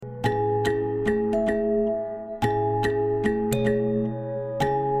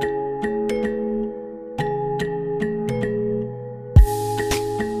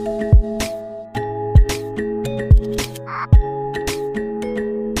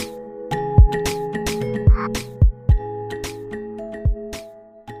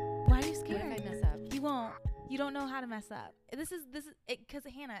mess up. This is it because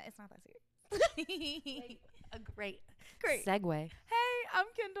Hannah. It's not that serious. A great Great. segue. Hey, I'm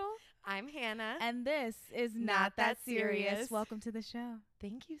Kendall, I'm Hannah. and this is Not That Serious. Welcome to the show.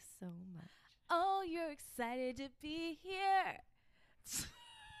 Thank you so much. Oh, you're excited to be here.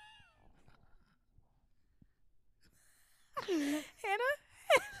 Hannah?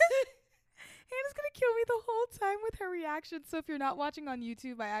 Hannah's going to kill me the whole time with her reaction. So if you're not watching on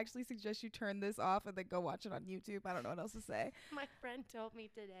YouTube, I actually suggest you turn this off and then go watch it on YouTube. I don't know what else to say. My friend told me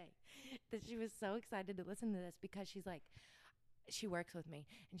today that she was so excited to listen to this because she's like, she works with me,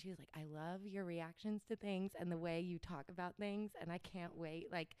 and she was like, I love your reactions to things and the way you talk about things, and I can't wait.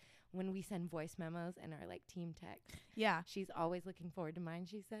 Like when we send voice memos and our like team text, Yeah. she's always looking forward to mine,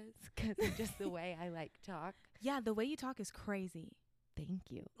 she says, because of just the way I like talk. Yeah, the way you talk is crazy. Thank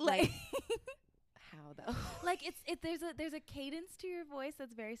you. Like How though? like there's a cadence to your voice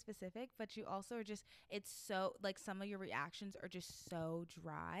that's very specific, but you also are just, it's so like some of your reactions are just so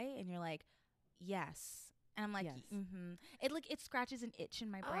dry, and you're like, yes. And I'm like, Yes. mm-hmm. It scratches an itch in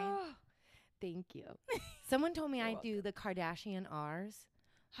my brain. Oh, thank you. Someone told me You're I do the Kardashian R's.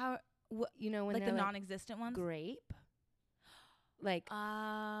 How You know, when like they're the non-existent ones? grape, like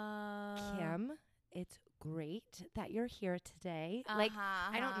Uh, Kim, it's great that you're here today. Like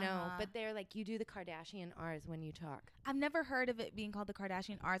I don't know, but they're like, you do the Kardashian R's when you talk. I've never heard of it being called the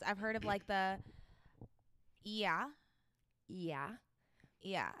Kardashian R's. I've heard of like the yeah,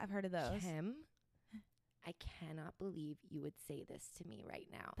 I've heard of those. Kim, I cannot believe you would say this to me right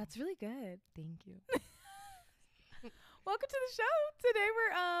now. That's really good. Thank you. Welcome to the show. Today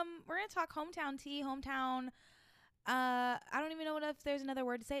we're gonna talk hometown tea, hometown. I don't even know if there's another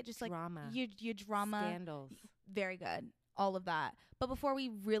word to say it. Just like Drama. your drama. Scandals. Very good. All of that. But before we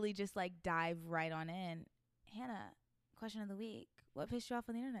really just like dive right on in, Hannah, question of the week: what pissed you off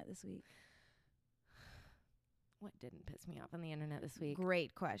on the internet this week? What didn't piss me off on the internet this week?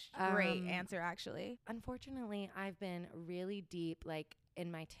 Great question. Great answer, actually. Unfortunately, I've been really deep, like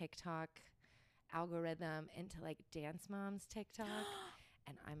in my TikTok algorithm, into like Dance Moms TikTok,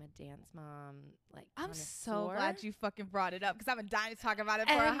 and I'm a dance mom. Like I'm so connoisseur. glad you fucking brought it up because I've been dying to talk about it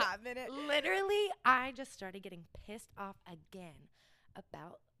for a And hot minute. Literally, I just started getting pissed off again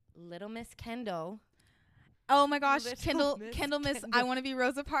about Little Miss Kendall. Oh my gosh, Little Kendall Miss Miss, I Kendall. want to be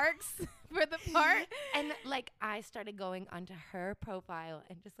Rosa Parks for the part. And like I started going onto her profile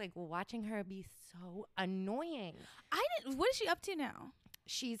and just like watching her be so annoying. What is she up to now?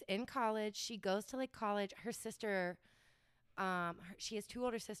 She's in college. She goes to like college. Her sister, she has two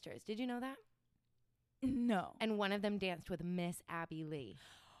older sisters. Did you know that? No. And one of them danced with Miss Abby Lee.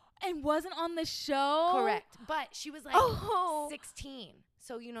 And wasn't on the show? Correct. But she was like Oh. 16.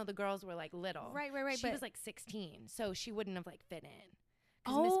 So, you know, the girls were like little. Right. She but was like 16. So she wouldn't have like fit in.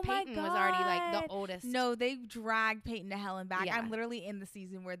 Oh Miss my Peyton was already like the God. oldest. No, they dragged Peyton to hell and back. Yeah. I'm literally in the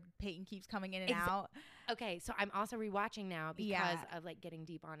season where Peyton keeps coming in and out. Okay. So I'm also rewatching now because Yeah. of like getting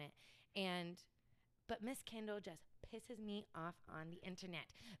deep on it. But Miss Kendall just pisses me off on the internet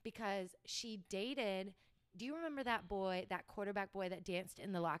because she dated. Do you remember that boy, that quarterback boy that danced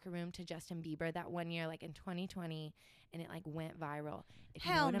in the locker room to Justin Bieber that one year, like in 2020, and it like went viral? If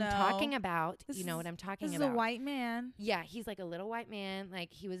you know Hell what no. I'm talking about, This you know is- what I'm talking This is about. a white man. Yeah, he's like a little white man.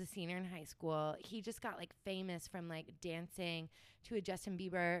 Like he was a senior in high school. He just got like famous from like dancing to a Justin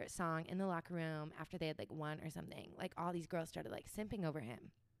Bieber song in the locker room after they had like won or something. Like all these girls started like simping over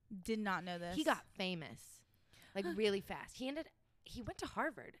him. Did not know this. He got famous like really fast. He went to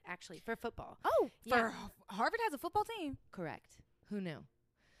Harvard actually for football. Oh, Yeah. Harvard has a football team. Correct. Who knew?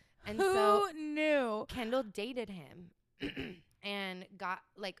 And Who so knew? Kendall dated him and got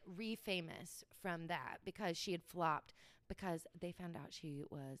like re-famous from that because she had flopped because they found out she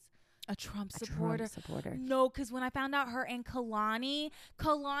was A Trump a supporter. Trump supporter. No, because when I found out her and Kalani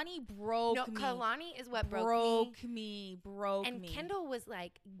broke No, me. Kalani is what broke me. me. And Kendall was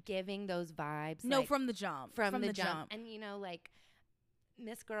like giving those vibes. No, like, from the jump. from the jump. And you know, like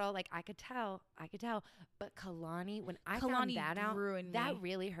Miss Girl, like I could tell. But Kalani, when I found Kalani that out, ruined that me.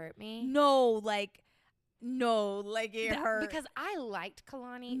 really hurt me. No, it That- hurt. because I liked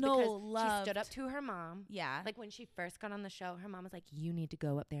Kalani No, because she stood up loved. to her mom. Yeah. Like when she first got on the show, her mom was like, "You need to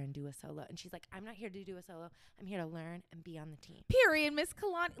go up there and do a solo." And she's like, "I'm not here to do a solo. I'm here to learn and be on the team." Period, Miss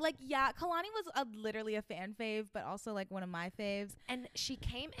Kalani. Like, yeah, Kalani was literally a fan fave, but also like one of my faves. And she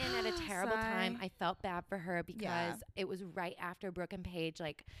came in at a terrible time. Sigh. I felt bad for her because Yeah. it was right after Brooke and Paige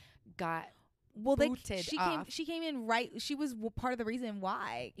like got Well, booted off. she came in right. She was part of the reason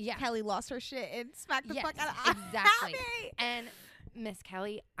why Yeah. Kelly lost her shit and smacked the Yes, fuck out of exactly. Abby. And Miss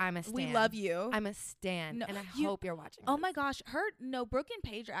Kelly, I'm a stan. We love you. I'm a stan, No, and I you- hope you're watching. Oh this. my gosh, Brooke and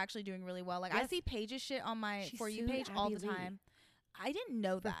Paige are actually doing really well. Like I Yes. see Paige's shit on my She For You sued page all Abby the Lee time. I didn't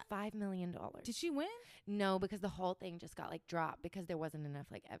know For that. $5 million. Did she win? No, because the whole thing just got like dropped because there wasn't enough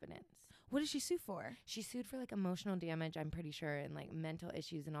like evidence. What did she sue for? She sued for like emotional damage, I'm pretty sure, and like mental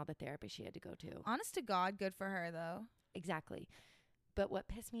issues and all the therapy she had to go to. Honest to God, good for her though. Exactly. But what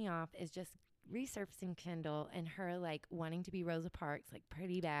pissed me off is just resurfacing Kendall and her like wanting to be Rosa Parks, like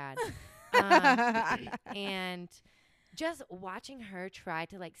pretty bad. And just watching her try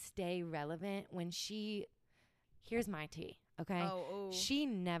to like stay relevant when here's my tea, okay? She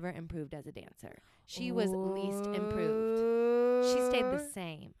never improved as a dancer. She was least improved. She stayed the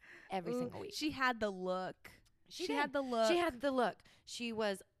same every single week. She had the look. She had the look. She had the look. She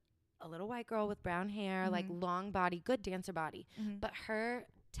was a little white girl with brown hair, like long body, good dancer body. But her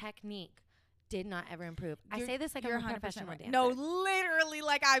technique did not ever improve. I say this like I'm a professional right. dancer. No, literally,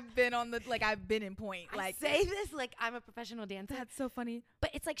 like I've been in point. Like I say this like I'm a professional dancer. That's so funny.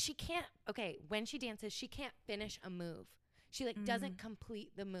 But it's like she can't. Okay, when she dances, she can't finish a move. She like doesn't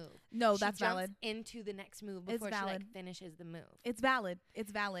complete the move. No, she that's jumps valid. Into the next move before she like finishes the move. It's valid.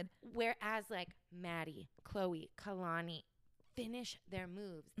 It's valid. Whereas like Maddie, Chloe, Kalani finish their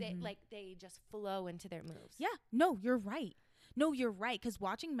moves. They just flow into their moves. Yeah. No, you're right. No, you're right. Because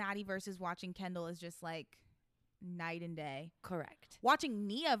watching Maddie versus watching Kendall is just like night and day. Correct. Watching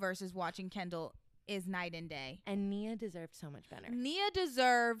Nia versus watching Kendall is night and day. And Nia deserved so much better. Nia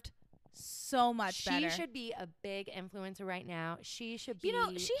deserved so much better. She should be a big influencer right now. She should be. You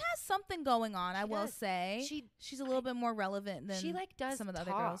know, she has something going on, I will does. say. She's a little bit more relevant than she like does some of the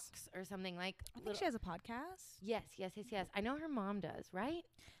other talks girls. or something like. I think she has a podcast. Yes. I know her mom does, right?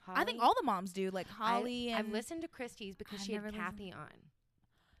 Holly? I think all the moms do, like Holly. I've listened to Christy's because she had Kathy on.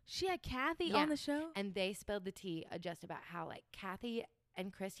 She had Kathy on the show? And they spilled the tea just about how like Kathy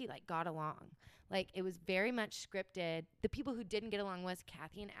and Christy like got along. Like it was very much scripted. The people who didn't get along was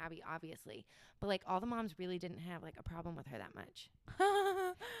Kathy and Abby, obviously. But like all the moms really didn't have like a problem with her that much.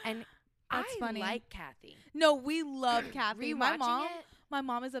 And That's I funny. like Kathy. No, we love Kathy. My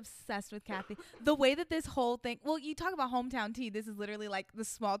mom is obsessed with Kathy. The way that this whole thing, well, you talk about hometown tea. This is literally like the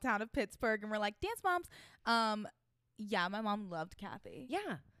small town of Pittsburgh, and we're like dance moms. Yeah, my mom loved Kathy.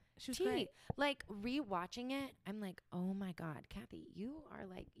 Yeah. She was great. Like rewatching it, I'm like, oh my God, Kathy, you are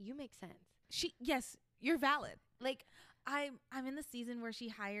like, you make sense. Yes, you're valid. Like I'm in the season where she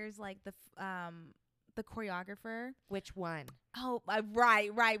hires like the choreographer. Which one? Oh,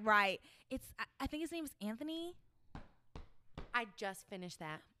 right. It's I think his name is Anthony. I just finished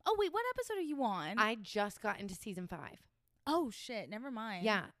that. Oh wait, what episode are you on? I just got into season 5. Oh shit, never mind.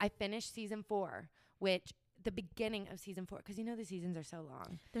 Yeah, I finished season 4, which the beginning of season 4, because you know the seasons are so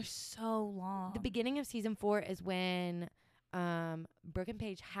long. They're so long. The beginning of season 4 is when Brooke and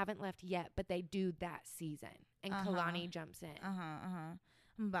Paige haven't left yet, but they do that season, and Kalani jumps in. I'm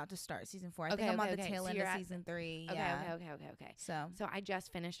about to start season 4. I think I'm on the tail end of season 3. Yeah. Okay. So I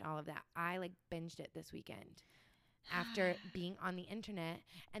just finished all of that. I like binged it this weekend after being on the internet,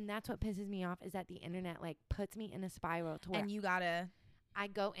 and that's what pisses me off is that the internet like puts me in a spiral to where and you gotta I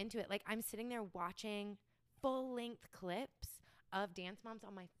go into it like I'm sitting there watching full-length clips of Dance Moms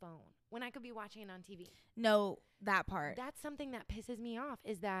on my phone when I could be watching it on TV. No, that part. That's something that pisses me off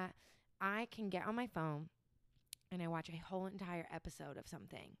is that I can get on my phone and I watch a whole entire episode of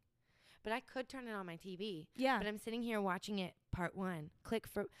something. But I could turn it on my TV. Yeah. But I'm sitting here watching it part 1. Click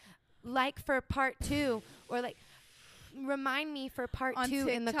for part 2 or like remind me for part on 2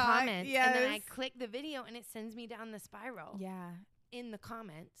 in the TikTok, comments. yes. And then I click the video and it sends me down the spiral. Yeah. In the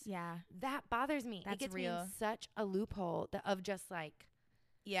comments. Yeah. That bothers me. That's it gets real. me in such a loophole of just like.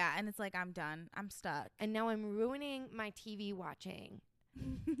 Yeah, and it's like I'm done. I'm stuck. And now I'm ruining my TV watching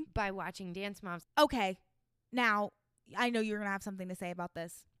by watching Dance Moms. Okay. Now, I know you're going to have something to say about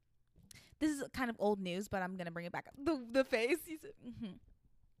this. This is kind of old news, but I'm going to bring it back up. The face.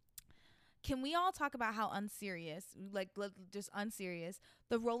 Can we all talk about how unserious, just unserious,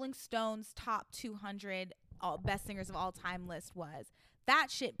 the Rolling Stones top 200 best singers of all time list was? That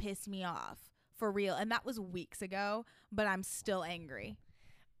shit pissed me off for real. And that was weeks ago, but I'm still angry.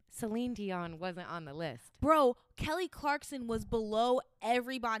 Celine Dion wasn't on the list. Bro, Kelly Clarkson was below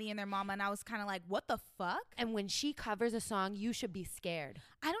everybody and their mama, and I was kind of like, what the fuck? And when she covers a song, you should be scared.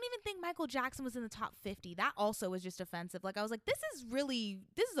 I don't even think Michael Jackson was in the top 50. That also was just offensive. Like, I was like, this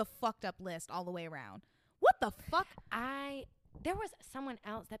is a fucked up list all the way around. What the fuck? There was someone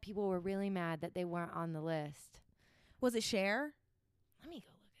else that people were really mad that they weren't on the list. Was it Cher? Let me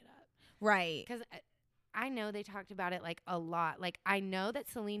go look it up. Right. Because I know they talked about it like a lot. Like I know that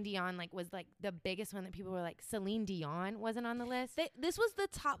Celine Dion like was like the biggest one that people were like, Celine Dion wasn't on the list. This was the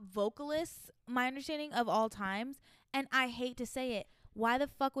top vocalist, my understanding, of all times. And I hate to say it, why the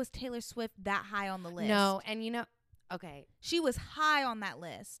fuck was Taylor Swift that high on the list? No, and you know, okay. She was high on that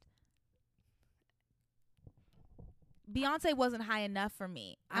list. Beyonce wasn't high enough for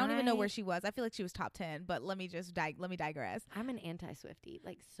me. I don't even know where she was. I feel like she was top 10, but let me digress. I'm an anti-Swiftie,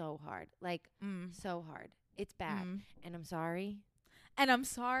 like so hard. Like so hard. It's bad. And I'm sorry.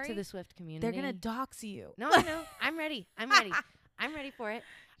 To the Swift community. They're going to dox you. No, I know. I'm ready. I'm ready for it.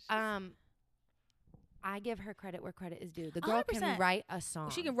 I give her credit where credit is due. The girl 100%. can write a song.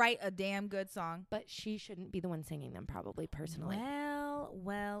 She can write a damn good song. But she shouldn't be the one singing them, probably, personally.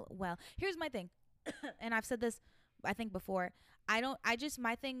 Well. Here's my thing. And I've said this, I think, before.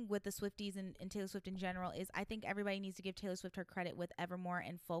 My thing with the Swifties and Taylor Swift in general is I think everybody needs to give Taylor Swift her credit with Evermore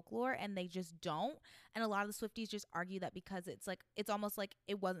and Folklore, and they just don't. And a lot of the Swifties just argue that because it's almost like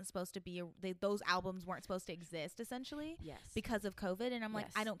it wasn't supposed to be, those albums weren't supposed to exist, essentially. Yes. Because of COVID. And I'm like,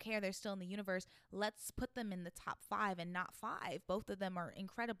 Yes. I don't care. They're still in the universe. Let's put them in the top 5 and not 5. Both of them are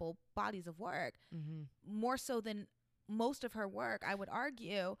incredible bodies of work. More so than most of her work, I would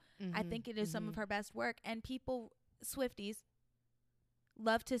argue. I think it is some of her best work. And people, Swifties,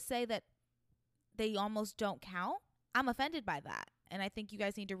 love to say that they almost don't count. I'm offended by that. And I think you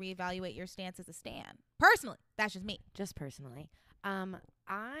guys need to reevaluate your stance as a stan. Personally, that's just me. Just personally.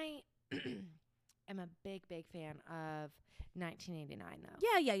 I am a big fan of 1989, though.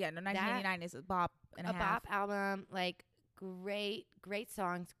 Yeah. No, 1989 is a bop and a half. Bop album, like great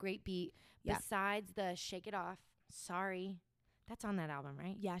songs, great beat. Yeah. Besides the Shake It Off, Sorry, that's on that album,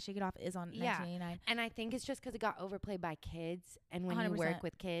 right? Yeah, Shake It Off is on 1989. And I think it's just because it got overplayed by kids. And when 100%. You work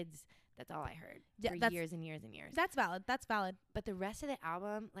with kids, that's all I heard for years and years and years. That's valid. But the rest of the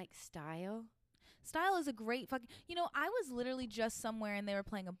album, like Style is a great fucking... You know, I was literally just somewhere and they were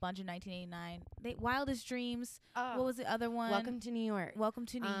playing a bunch of 1989. Wildest Dreams. Oh, what was the other one? Welcome to New York.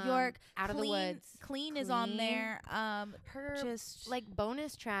 Out of the Woods. Clean is on there. Her just like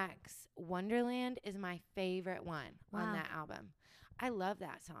bonus tracks. Wonderland is my favorite one on that album. I love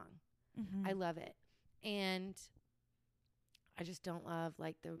that song. I love it. And I just don't love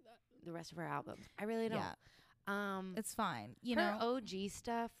like the rest of her albums. I really don't. Yeah. It's fine. Her OG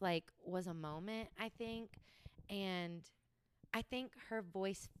stuff like was a moment, I think. And I think her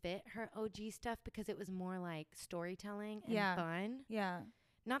voice fit her OG stuff because it was more like storytelling and fun. Yeah.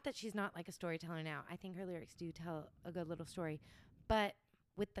 Not that she's not like a storyteller now. I think her lyrics do tell a good little story. But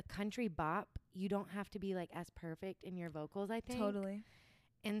with the country bop, you don't have to be like as perfect in your vocals, I think. Totally.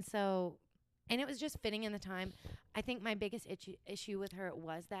 And so, and it was just fitting in the time. I think my biggest issue with her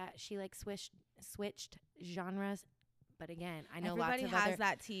was that she like switched genres. But again, I know everybody lots of has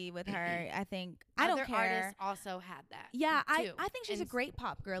that tea with her. I think I don't care. Artists also had that. Yeah, too. I think she's a great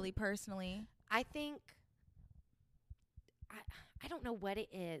pop girly personally. I think I don't know what it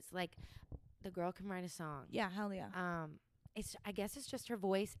is. Like the girl can write a song. Yeah, hell yeah. I guess it's just her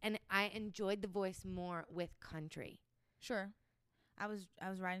voice, and I enjoyed the voice more with country. Sure. I was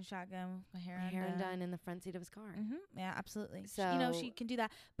riding shotgun with my hair undone in the front seat of his car. Yeah, absolutely. So she can do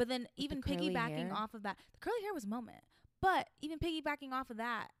that. But then even piggybacking off of that, the curly hair was a moment. But even piggybacking off of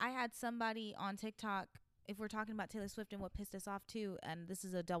that, I had somebody on TikTok. If we're talking about Taylor Swift and what pissed us off too, and this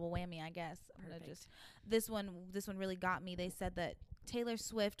is a double whammy, I guess. This one really got me. They said that Taylor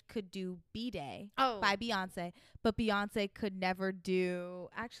Swift could do B-Day by Beyonce, but Beyonce could never do...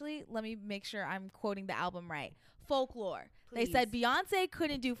 Actually, let me make sure I'm quoting the album right. Folklore. Please. They said Beyonce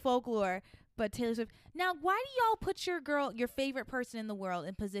couldn't do Folklore, but Taylor Swift... Now, why do y'all put your favorite person in the world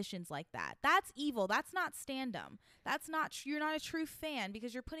in positions like that? That's evil. That's not stand-up. That's not... You're not a true fan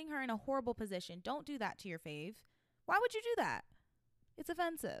because you're putting her in a horrible position. Don't do that to your fave. Why would you do that? It's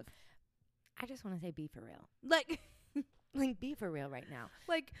offensive. I just want to say be for real. Like be for real right now.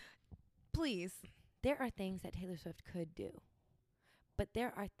 Like, please. There are things that Taylor Swift could do, but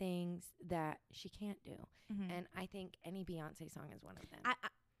there are things that she can't do. And I think any Beyonce song is one of them.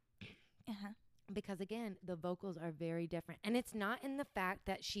 Because again, the vocals are very different. And it's not in the fact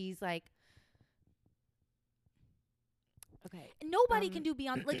that she's like, okay. Nobody can do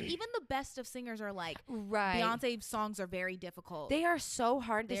Beyonce. Like, even the best of singers are like, Beyonce songs are very difficult. They are so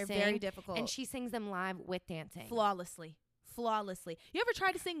hard to sing. They're very difficult. And she sings them live with dancing. Flawlessly. You ever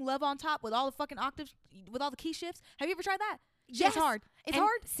tried to sing Love on Top with all the fucking octaves, with all the key shifts? Have you ever tried that? Yes. It's hard. It's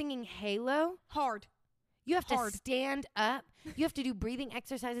hard. Singing Halo. Hard. You have to stand up. You have to do breathing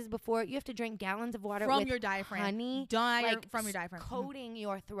exercises before. You have to drink gallons of water from with your diaphragm. Honey. From your diaphragm. Coating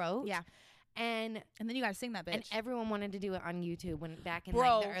your throat. Yeah. And then you gotta sing that bitch. And everyone wanted to do it on YouTube when back in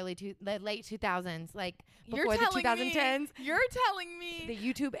Bro. like the late 2000s, like You're before the telling 2010s. You're telling me The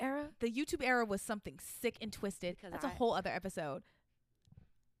YouTube era. the YouTube era was something sick and twisted. Because That's a whole other episode.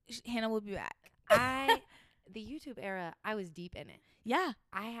 Hannah will be back. The YouTube era, I was deep in it. Yeah.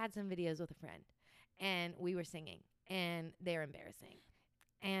 I had some videos with a friend, and we were singing, and they're embarrassing.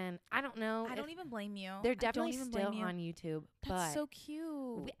 And I don't know. I don't even blame you. They're definitely still on YouTube. That's so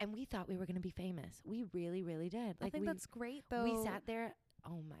cute. We thought we were going to be famous. We really, really did. I think that's great, though. We sat there.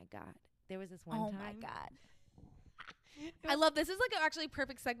 Oh, my God. There was this one time. Oh, my God. I love this. This is like actually a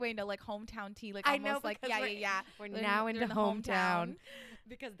perfect segue into like hometown tea. Like I almost know, like yeah. We're now into hometown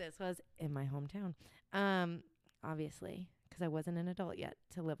because this was in my hometown. Obviously, because I wasn't an adult yet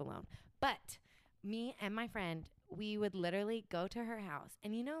to live alone. But me and my friend, we would literally go to her house,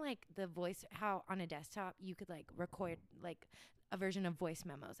 and you know, like the voice, how on a desktop you could like record like a version of voice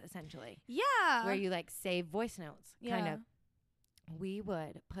memos, essentially. Yeah. Where you like save voice notes, kind Yeah. of. We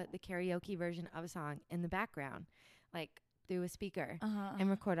would put the karaoke version of a song in the background, like through a speaker, and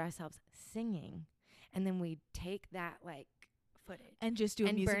record ourselves singing, and then we'd take that like footage and just do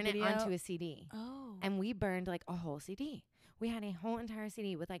a music burn video it onto a CD. Oh. And we burned like a whole CD. We had a whole entire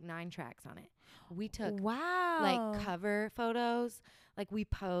CD with like 9 tracks on it. We took like cover photos, like we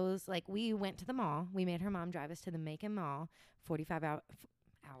posed, like we went to the mall. We made her mom drive us to the Macon Mall, 45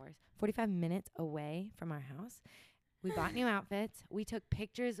 minutes away from our house. We bought new outfits. We took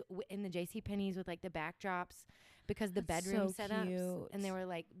pictures in the JCPenney's with like the backdrops because the bedroom setups and they were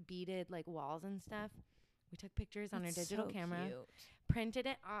like beaded like walls and stuff. We took pictures on our digital camera, printed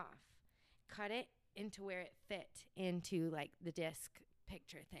it off, cut it into where it fit into like the disc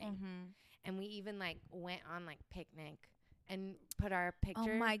picture thing. And we even like went on like picnic and put our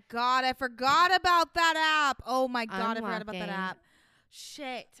picture. Oh my God, I forgot about that app. Oh my God, I forgot about that app.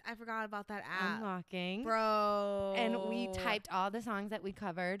 Shit, I forgot about that app. Unlocking. Bro. And we typed all the songs that we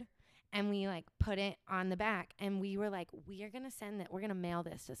covered and we like put it on the back, and we were like, we are going to send that. We're going to mail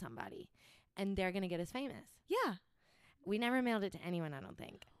this to somebody and they're going to get us famous. Yeah. We never mailed it to anyone, I don't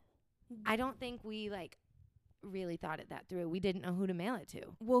think. I don't think we like really thought it that through. We didn't know who to mail it to.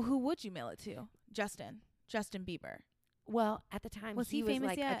 Well, who would you mail it to? Justin Bieber. Well, at the time, he was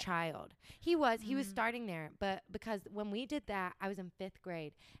like a child. He was starting there, but because when we did that, I was in 5th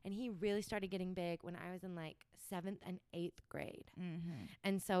grade, and he really started getting big when I was in like 7th and 8th grade.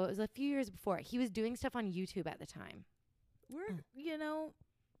 And so it was a few years before. He was doing stuff on YouTube at the time. You know,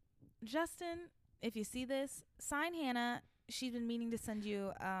 Justin, if you see this, sign Hannah. She's been meaning to send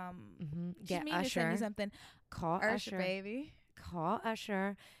you Get meaning Usher. to send you something. Call Usher, baby. Call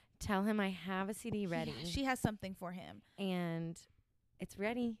Usher. Tell him I have a CD ready. Yeah, she has something for him. And it's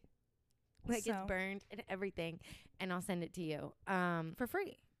ready. Like So- it's burned and everything. And I'll send it to you. For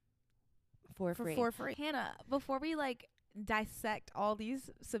free. For free. For free. Hannah, before we like dissect all these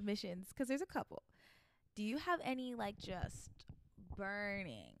submissions, because there's a couple, do you have any like just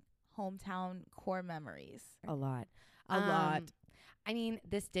burning hometown core memories? A lot. A lot. I mean,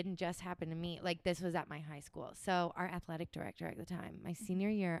 this didn't just happen to me. Like, this was at my high school. So our athletic director at the time, my senior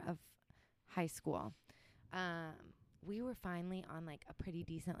year of high school, we were finally on like a pretty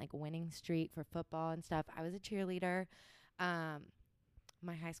decent like winning streak for football and stuff. I was a cheerleader.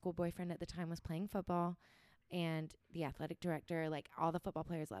 My high school boyfriend at the time was playing football, and the athletic director, like all the football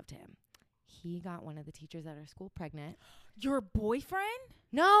players loved him. He got one of the teachers at our school pregnant. Your boyfriend?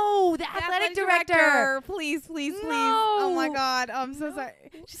 No, the athletic director. Please, please, please. No. Oh my God. I'm so sorry.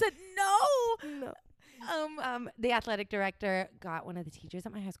 She said no. No. The athletic director got one of the teachers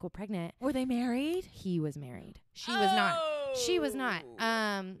at my high school pregnant. Were they married? He was married. She was not. She was not.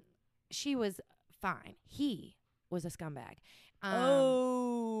 She was fine. He was a scumbag.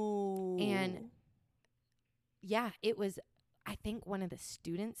 And yeah, it was, I think one of the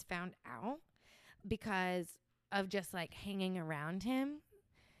students found out because of just like hanging around him,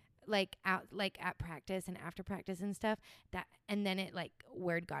 like out, like at practice and after practice and stuff, that, and then it like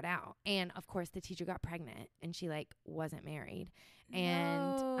word got out. And of course the teacher got pregnant and she like wasn't married.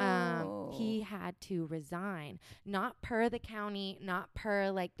 And he had to resign, not per the county, not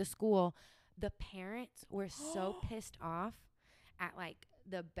per like the school. The parents were so pissed off at like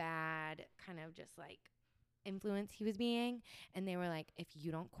the bad kind of just like influence he was being, and they were like, if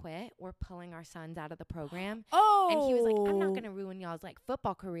you don't quit, we're pulling our sons out of the program. And he was like, I'm not gonna ruin y'all's like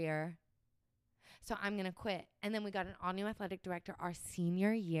football career, so I'm gonna quit. And then we got an all new athletic director our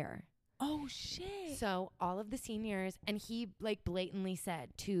senior year. Oh shit. So all of the seniors, and he like blatantly said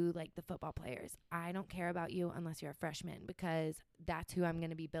to like the football players, I don't care about you unless you're a freshman, because that's who I'm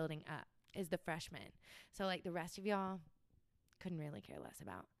gonna be building up, is the freshmen. So like the rest of y'all couldn't really care less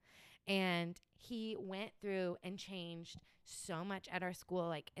about. And he went through and changed so much at our school,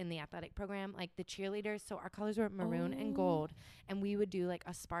 like in the athletic program, like the cheerleaders. So our colors were maroon and gold, and we would do like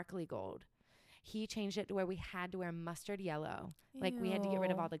a sparkly gold. He changed it to where we had to wear mustard yellow. Like we had to get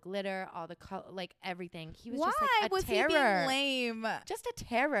rid of all the glitter, all the like everything. He was just like a terror. He being lame? Just a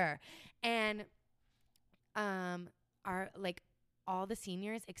terror. And our like all the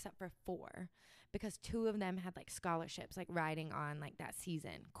seniors except for 4, because 2 of them had like scholarships, like riding on like that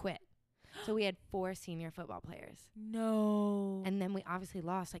season, quit. So we had 4 senior football players. No. And then we obviously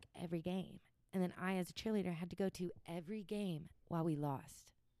lost like every game. And then I, as a cheerleader, had to go to every game while we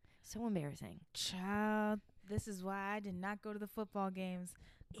lost. So embarrassing. Child, this is why I did not go to the football games.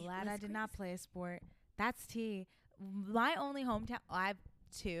 Glad I did not play a sport. That's tea. My only hometown, I have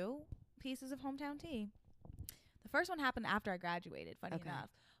 2 pieces of hometown tea. The first one happened after I graduated, funny enough.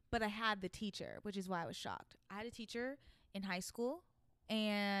 But I had the teacher, which is why I was shocked. I had a teacher in high school,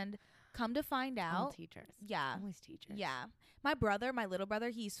 and come to find out. All teachers. Yeah. Always teachers. Yeah. My little brother,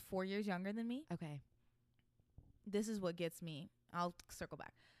 he's 4 years younger than me. Okay. This is what gets me. I'll circle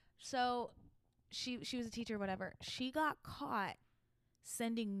back. So she was a teacher, whatever. She got caught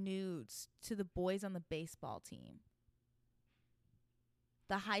sending nudes to the boys on the baseball team.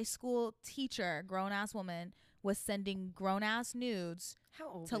 The high school teacher, grown-ass woman, was sending grown-ass nudes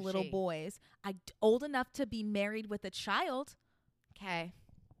to little boys. Old enough to be married with a child. Okay.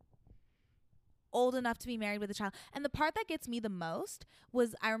 Old enough to be married with a child. And the part that gets me the most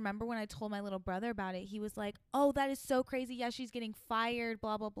was, I remember when I told my little brother about it, he was like, oh, that is so crazy. Yeah, she's getting fired,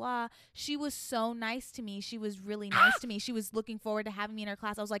 blah, blah, blah. She was so nice to me. She was really nice to me. She was looking forward to having me in her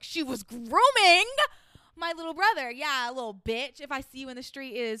class. I was like, she was grooming my little brother. Yeah, a little bitch. If I see you in the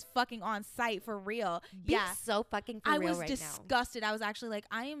street, it is fucking on site for real. Be so fucking for real right now. I was disgusted. I was actually like,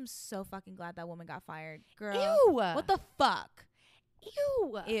 I am so fucking glad that woman got fired. Girl. Ew. What the fuck?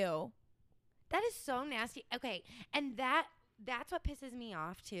 Ew. That is so nasty. Okay, and that's what pisses me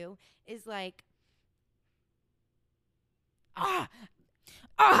off too, is like,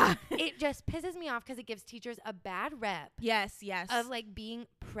 it just pisses me off because it gives teachers a bad rep. Yes. Of like being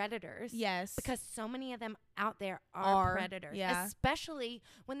predators. Yes. Because so many of them out there are predators. Yeah. Especially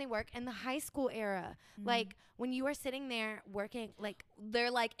when they work in the high school era. Mm-hmm. Like when you are sitting there working, like they're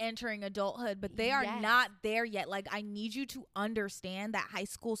like entering adulthood, but they are not there yet. Like, I need you to understand that high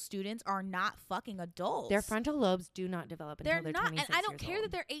school students are not fucking adults. Their frontal lobes do not develop until they're 26 and I don't care old.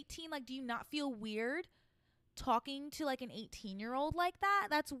 that they're 18. Like, do you not feel weird talking to like an 18-year-old like that?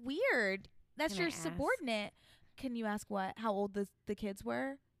 That's weird. That's your subordinate. Can you ask how old the kids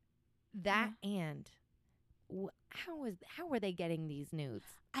were? That and how were they getting these nudes?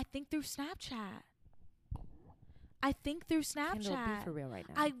 I think through Snapchat. Kendall, be for real right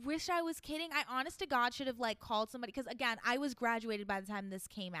now. I wish I was kidding. I honest to God should have like called somebody, because again, I was graduated by the time this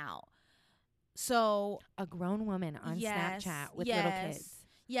came out. So a grown woman on Snapchat with little kids.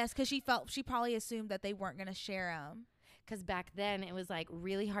 Yes, because she probably assumed that they weren't going to share them. Because back then it was like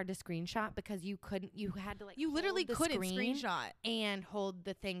really hard to screenshot, because you had to like you literally couldn't screenshot and hold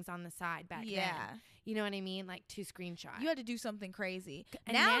the things on the side back then. You know what I mean? Like to screenshot. You had to do something crazy.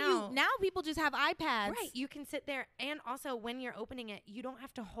 And now people just have iPads. Right. You can sit there, and also when you're opening it, you don't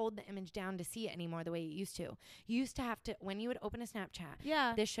have to hold the image down to see it anymore the way you used to. You used to have to, when you would open a Snapchat.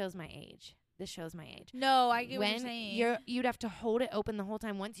 Yeah. This shows my age. No, I get what you're saying. You'd have to hold it open the whole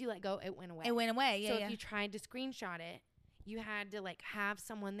time. Once you let go, it went away. Yeah. So if you tried to screenshot it, you had to like have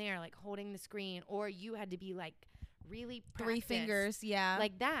someone there like holding the screen, or you had to be like really practiced, 3 fingers,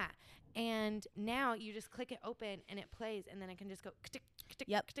 like that. And now you just click it open and it plays, and then it can just go.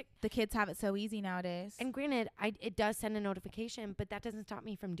 Yep. The kids have it so easy nowadays. And granted, it does send a notification, but that doesn't stop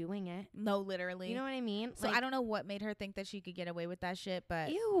me from doing it. No, literally. You know what I mean? So I don't know what made her think that she could get away with that shit, but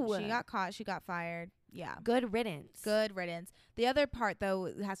she got caught. She got fired. Yeah. Good riddance. The other part,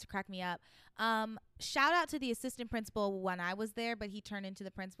 though, has to crack me up. Shout out to the assistant principal when I was there, but he turned into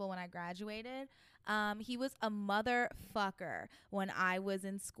the principal when I graduated. He was a motherfucker when I was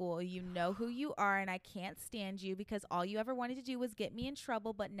in school. You know who you are, and I can't stand you, because all you ever wanted to do was get me in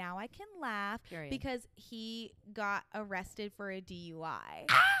trouble, but now I can laugh. Period. Because he got arrested for a DUI.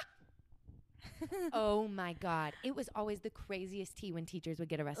 Oh my God. It was always the craziest tea when teachers would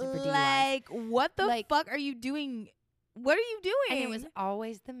get arrested for DUI. Like, what the fuck are you doing? What are you doing? And it was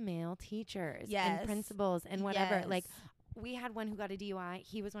always the male teachers and principals and whatever. Yes. Like, we had one who got a DUI.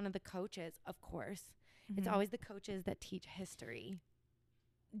 He was one of the coaches, of course. Mm-hmm. It's always the coaches that teach history.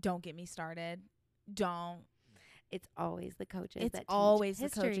 Don't get me started. Don't. it's always the coaches It's that always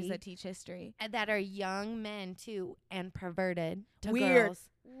teach the coaches history, that teach history. and that are young men too, and perverted to Weird. girls. Just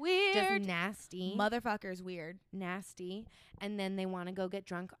Weird. nasty. Motherfuckers weird. Nasty. And then they want to go get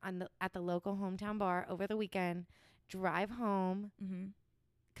drunk at the local hometown bar over the weekend, drive home Mm-hmm.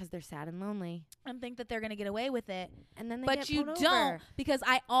 because they're sad and lonely, And think that they're going to get away with it. and then they But get you pulled don't, over. because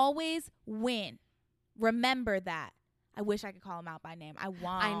I always win. Remember that. I wish I could call him out by name. I won't.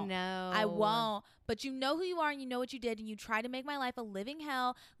 I know. I won't. But you know who you are, and you know what you did, and you try to make my life a living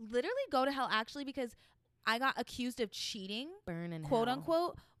hell. Literally go to hell, actually, because I got accused of cheating, Burn in quote hell.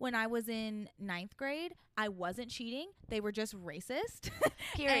 unquote, when I was in 9th grade. I wasn't cheating. They were just racist.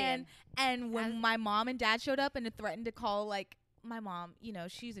 Period. And when As- my mom and dad showed up and it threatened to call, like, my mom, you know,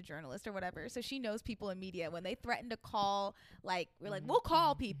 she's a journalist or whatever, so she knows people in media. When they threatened to call, like, we're like, we'll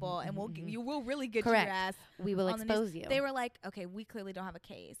call people and you will really get Correct. your ass. We will on the news. expose you. They were like, okay, we clearly don't have a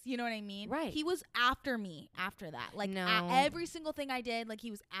case. You know what I mean? Right. He was after me after that. Like, No. every single thing I did, like,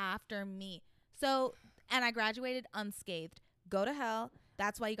 he was after me. So, and I graduated unscathed. Go to hell.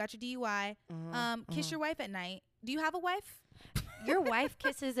 That's why you got your DUI. Kiss your wife at night. Do you have a wife? Your wife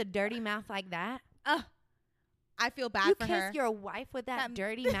kisses a dirty mouth like that? I feel bad You for kiss her. your wife with that Um,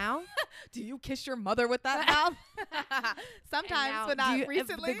 dirty mouth? Do you kiss your mother with that mouth? And Sometimes, now, but do not you-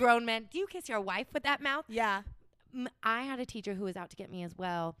 recently. The grown men, do you kiss your wife with that mouth? Yeah. I had a teacher who was out to get me as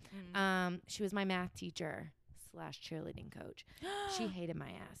well. Mm. She was my math teacher / cheerleading coach. She hated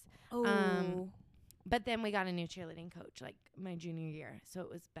my ass. Oh, But then we got a new cheerleading coach like my junior year, so it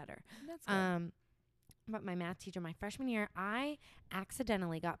was better. that's good. But my math teacher, my freshman year, I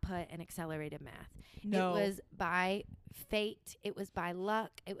accidentally got put in accelerated math. No. It was by fate. It was by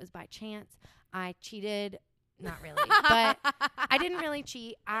luck. It was by chance. I cheated. Not really. But I didn't really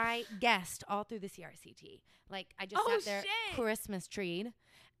cheat. I guessed all through the CRCT. Like, I just sat there, shit. Christmas treed.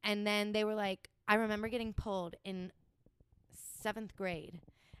 And then they were like, I remember getting pulled in 7th grade.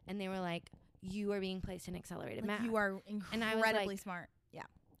 And they were like, you are being placed in accelerated Like, math. you are And I was incredibly like- smart. Yeah.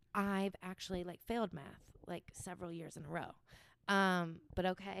 I've actually like failed math like several years in a row. But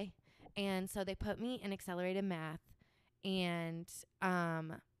okay. And so they put me in accelerated math and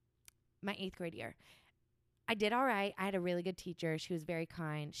my 8th grade year. I did all right. I had a really good teacher. She was very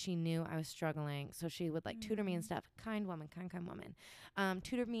kind. She knew I was struggling. So she would like tutor me and stuff. Kind woman.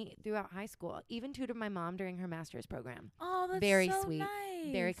 Tutored me throughout high school. Even tutored my mom during her master's program. Oh, that's Very so sweet.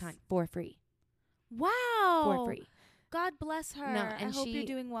 nice. Very kind. For free. Wow. For free. God bless her. No, I and hope you're she-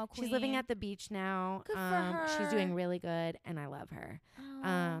 doing well, Queen. She's living at the beach now. Good for She's doing her. really good, and I love her.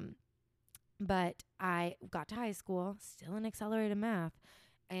 Oh. But I got to high school, still in accelerated math,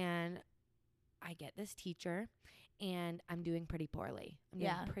 and I get this teacher, and I'm doing pretty poorly. I'm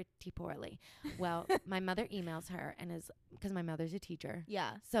doing Yeah. pretty poorly. Well, my mother emails her and is, because my mother's a teacher.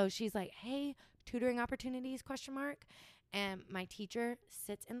 Yeah. So she's like, hey, tutoring opportunities, ? And my teacher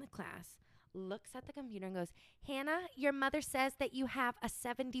sits in the class, looks at the computer and goes, Hannah, your mother says that you have a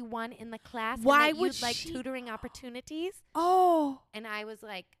 71 in the class. Why and that would you'd like she- tutoring opportunities? Oh. And I was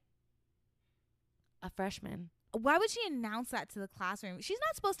like, a freshman. Why would she announce that to the classroom? She's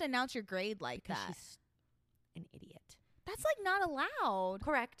not supposed to announce your grade like Because that. she's an idiot. That's like not allowed.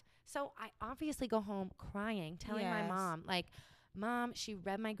 Correct. So I obviously go home crying, telling my Yes. mom, like, Mom, she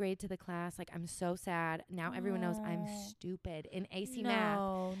read my grade to the class. Like, I'm so sad. Now everyone knows I'm Oh. stupid in AC math.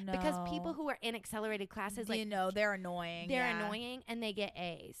 No. Because people who are in accelerated classes, you like, know, they're annoying. they're yeah. annoying and they get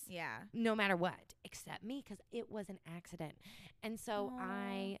A's. Yeah. No matter what, except me, because it was an accident. And so Aw.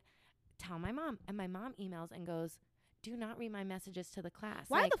 I tell my mom, and my mom emails and goes, do not read my messages to the class.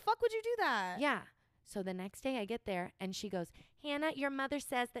 Why Like, the fuck would you do that? yeah. So the next day I get there and she goes, Hannah, your mother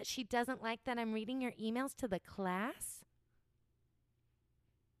says that she doesn't like that I'm reading your emails to the class.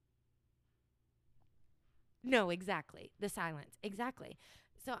 No, exactly. The silence. Exactly.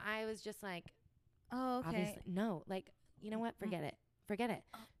 So I was just like, Oh, okay. obviously, no, like, you know what? Forget it. Forget it.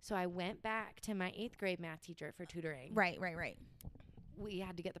 Oh. So I went back to my 8th grade math teacher for tutoring. Right. We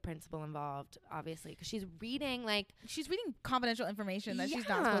had to get the principal involved, obviously, because she's reading like She's reading confidential information that she's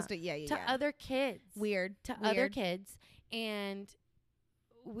not Yeah. supposed to. Yeah. to other kids. Weird. To Weird. other kids. And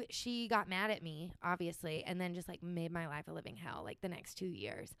she got mad at me, obviously, and then just like made my life a living hell like the next 2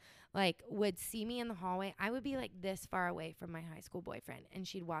 years. Like, would see me in the hallway. I would be like this far away from my high school boyfriend, and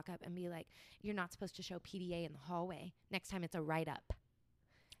she'd walk up and be like, you're not supposed to show PDA in the hallway. Next time it's a write-up.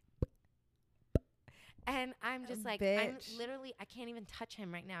 And I'm just like, I'm Bitch. literally, I can't even touch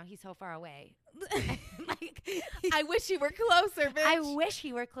him right now. He's so far away. Like, I wish you were closer, bitch. I wish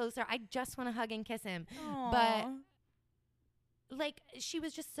he were closer. I just want to hug and kiss him. Aw. Like, she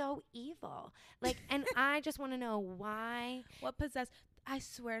was just so evil. Like, and I just want to know why. What possessed? I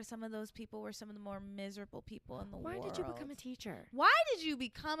swear some of those people were some of the more miserable people in the world. Why did you become a teacher? Why did you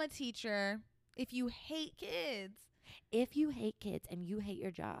become a teacher if you hate kids? If you hate kids and you hate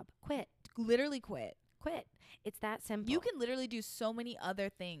your job, quit. Literally quit. Quit. It's that simple. You can literally do so many other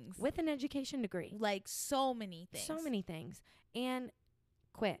things. With an education degree. Like so many things. So many things. And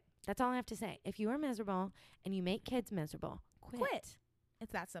quit. That's all I have to say. If you are miserable and you make kids miserable, quit.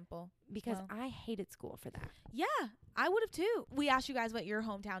 It's that simple. Because I hated school for that. Yeah, I would have too. We asked you guys what your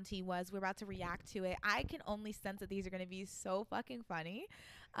hometown tea was. We're about to react to it. I can only sense that these are going to be so fucking funny.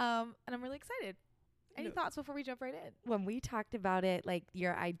 And I'm really excited. Any thoughts before we jump right in? When we talked about it, like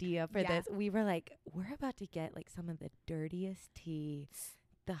your idea for Yeah. this, we were like, we're about to get like some of the dirtiest tea,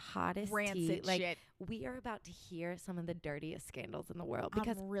 the hottest tea. Rancid Like shit. we are about to hear some of the dirtiest scandals in the world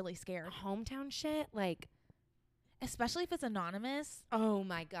because I'm really scared. hometown shit, like, Especially if it's anonymous. oh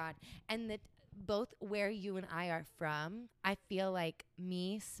my God. And that both where you and I are from, I feel like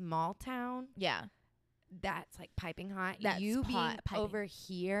me, small town, Yeah. that's like piping hot. That's You being piping. over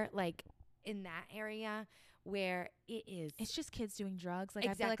here, like in that area where it is. It's just kids doing drugs. Like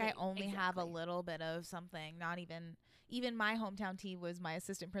I feel like I Exactly, only have a exactly. little bit of something. Not even my hometown tea was my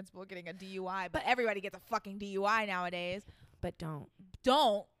assistant principal getting a DUI. But everybody gets a fucking DUI nowadays. But don't.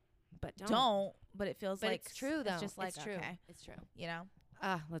 Don't. Don't. But it feels But like it's true though. It's just like it's true. okay, It's true. you know.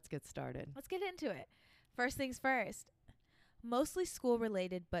 Let's get started. Let's get into it. First things first. Mostly school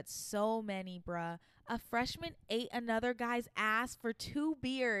related, but so many, bruh. A freshman ate another guy's ass for 2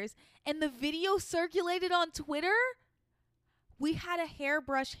 beers, and the video circulated on Twitter. We had a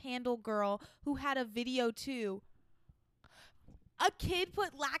hairbrush handle girl who had a video too. A kid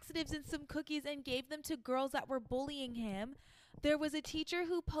put laxatives in some cookies and gave them to girls that were bullying him. There was a teacher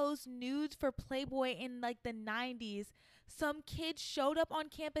who posed nudes for Playboy in like the 90s. Some kid showed up on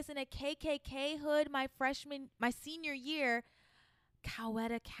campus in a KKK hood my senior year.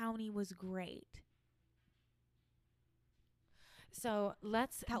 Coweta County was great. So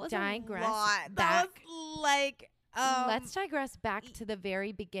let's That was digress a lot. back. That was like Let's digress back to the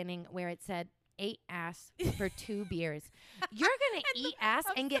very beginning where it said 8 ass for 2 beers. You're gonna eat ass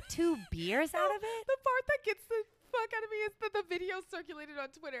and get 2 beers out of it? The part that gets the fuck out of me is that the video circulated on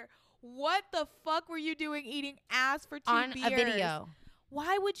Twitter. What the fuck were you doing eating ass for 2 On beers? a video.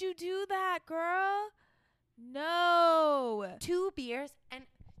 Why would you do that, girl? No. 2 beers and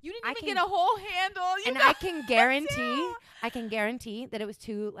You didn't I even can- get a whole handle. You and got I can guarantee two. that it was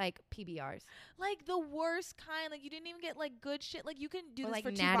 2 like PBRs. Like the worst kind. Like you didn't even get like good shit. Like you can do Or, this like for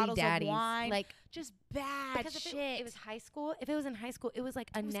 2 natty bottles daddies. of wine. Like just bad because if shit. it was high school, if it was in high school, it was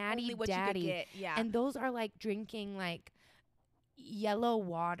like a It was natty only what you could daddy. get. Yeah. And those are like drinking like yellow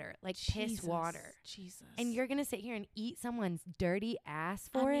water, like piss Jesus. water. Jesus. And you're gonna sit here and eat someone's dirty ass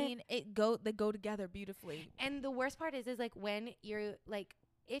I for it. mean, they go together beautifully. And the worst part is like when you're like,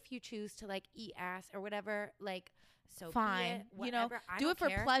 if you choose to like eat ass or whatever, like so Fine. be it, You know, whatever, I do don't it for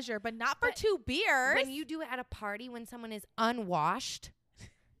care. pleasure, but not for But 2 beers. When you do it at a party when someone is unwashed,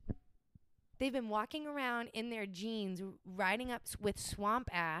 they've been walking around in their jeans, riding up with swamp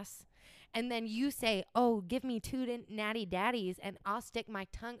ass, and then you say, "Oh, give me 2 natty daddies, and I'll stick my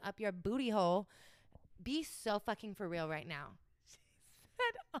tongue up your booty hole." Be so fucking for real right now.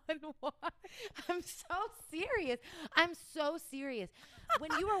 unwashed. I'm so serious. I'm so serious.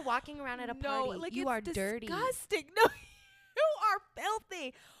 When you are walking around at a party, like you it's are dirty. disgusting. No, you are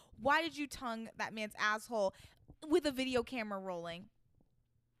filthy. Why did you tongue that man's asshole with a video camera rolling?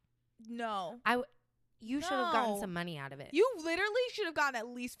 No. You should have gotten No. some money out of it. You literally should have gotten at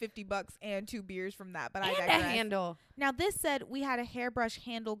least $50 and 2 beers from that, but I and a digress. handle. Now this said we had a hairbrush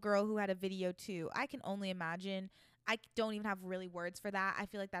handle girl who had a video too. I can only imagine. I don't even have really words for that. I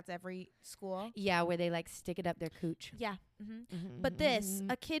feel like that's every school. Yeah, where they like stick it up their cooch. Yeah. But this,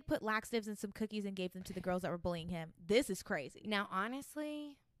 a kid put laxatives in some cookies and gave them to the girls that were bullying him. This is crazy. Now,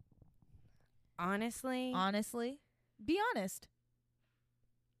 honestly, Honestly, be honest.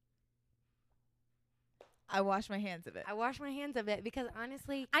 I wash my hands of it. I wash my hands of it because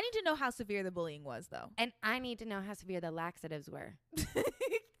honestly, I need to know how severe the bullying was, though. and I need to know how severe the laxatives were.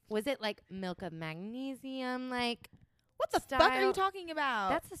 Was it like milk of magnesium? Like, What the fuck are you style? talking about?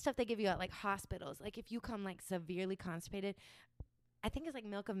 That's the stuff they give you at like hospitals. Like, if you come like severely constipated, I think it's like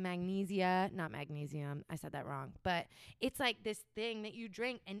milk of magnesia, not magnesium. I said that wrong. But it's like this thing that you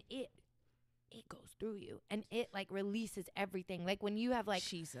drink and it goes through you and it like releases everything. Like when you have like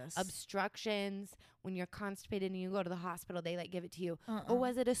Jesus. obstructions, when you're constipated and you go to the hospital, they like give it to you. Uh-uh. Or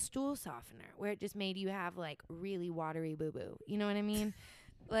was it a stool softener where it just made you have like really watery boo-boo? You know what I mean?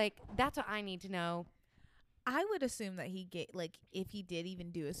 Like, that's what I need to know. I would assume that he get like if he did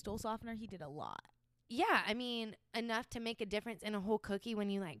even do a stool softener, he did a lot. Yeah, I mean, enough to make a difference in a whole cookie when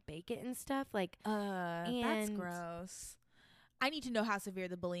you like bake it and stuff. Like, That's and gross. I need to know how severe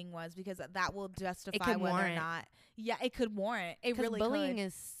the bullying was because that will justify could whether warrant. or not. Yeah, it could warrant. It 'cause really bullying could.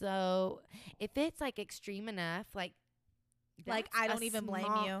 is so. If it's like extreme enough, like I don't even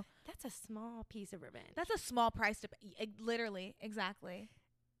blame you. That's a small piece of revenge. That's a small price to pay. Literally, exactly.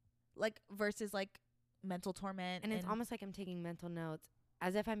 Like versus like mental torment, and it's almost like I'm taking mental notes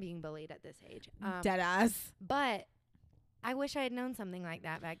as if I'm being bullied at this age. dead ass. But I wish I had known something like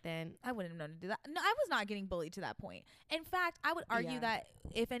that back then. I wouldn't have known to do that. No, I was not getting bullied to that point. In fact, I would argue Yeah. that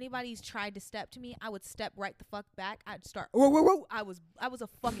if anybody's tried to step to me, I would step right the fuck back. I'd start. Whoa, whoa, whoa. I was a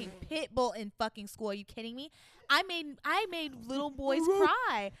fucking pit bull in fucking school. Are you kidding me? I made little boys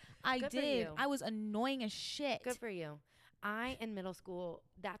cry. I Good for did. you. I was annoying as shit. Good for you. I in middle school,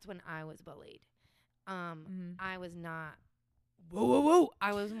 that's when I was bullied. I was not. Whoa, whoa, whoa!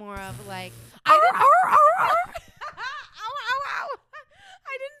 I was more of like.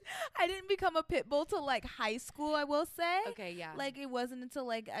 I didn't become a pit bull till like high school, I will say. Okay, yeah. Like it wasn't until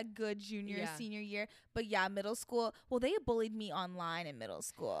like a good junior, Yeah. senior year. But yeah, middle school. Well, they bullied me online in middle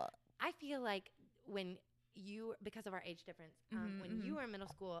school. I feel like when you, because of our age difference, when you were in middle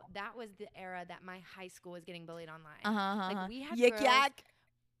school, that was the era that my high school was getting bullied online. Like we had Yik girls, yak.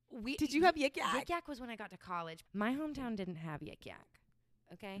 We Did you have yik yak? Yik Yak was when I got to college. My hometown didn't have Yik Yak.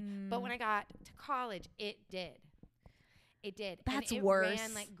 Okay, but when I got to college, it did. It did. That's and it worse.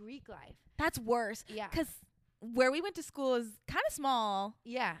 Ran like Greek life. That's worse. Yeah. Because where we went to school is kind of small.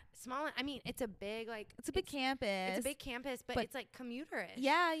 Yeah, small. I mean, it's a big It's a big campus. It's a big campus, but it's like commuter-ish.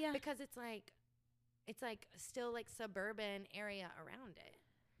 Yeah, yeah. Because it's like still like suburban area around it.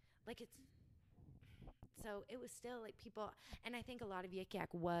 Like so it was still like people, and I think a lot of Yik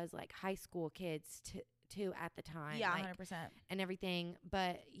Yak was like high school kids too at the time. Yeah, like, 100%. and everything.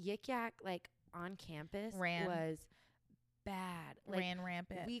 But Yik Yak like on campus was bad. Like, ran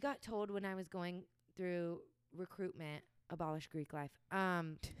rampant. we got told when I was going through recruitment, abolish Greek life.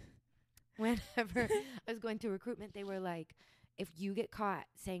 Whenever I was going through recruitment, they were like, if you get caught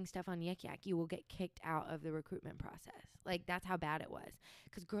saying stuff on Yik Yak, you will get kicked out of the recruitment process. Like, that's how bad it was.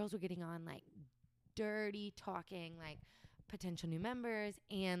 Because girls were getting on, like, dirty talking, like, potential new members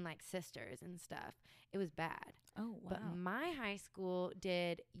and, like, sisters and stuff. It was bad. Oh, wow. But my high school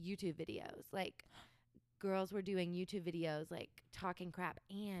did YouTube videos. Like, girls were doing YouTube videos, like, talking crap.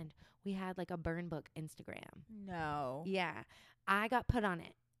 And we had, like, a burn book Instagram. No. Yeah. I got put on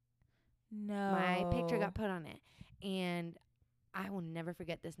it. No. My picture got put on it. And I will never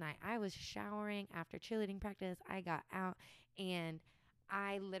forget this night. I was showering after cheerleading practice. I got out and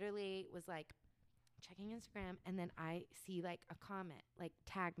I literally was like checking Instagram, and then I see like a comment, like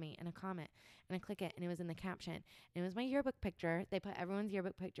tag me in a comment, and I click it, and it was in the caption. And it was my yearbook picture. They put everyone's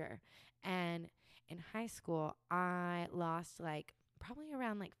yearbook picture. And in high school, I lost like probably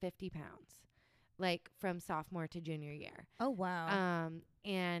around like 50 pounds, like from sophomore to junior year. Oh, wow.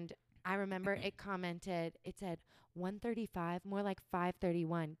 And I remember it commented, it said 135, more like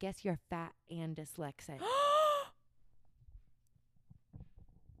 531. Guess you're fat and dyslexic.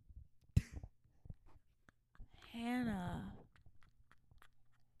 Hannah.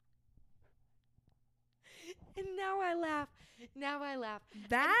 And now I laugh.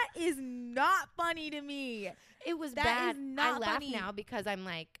 That is not funny to me. It was That bad. is not I laugh funny. now because I'm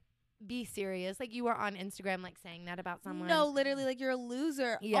like, be serious. Like, you were on Instagram, like, saying that about someone. No, literally, like, you're a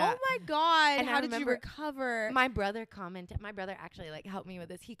loser. Yeah. Oh, my God. And How I did you remember recover? My brother commented. My brother actually, like, helped me with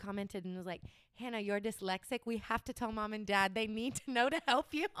this. He commented and was like, Hannah, you're dyslexic. We have to tell mom and dad. They need to know to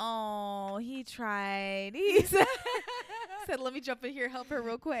help you. Oh, he tried. He said, let me jump in here, help her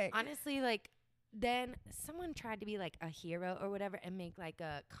real quick. Honestly, like, then someone tried to be like a hero or whatever and make like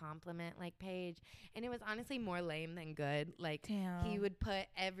a compliment like page, and it was honestly more lame than good. Like, Damn. he would put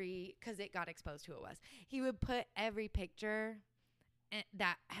because it got exposed who it was. He would put every picture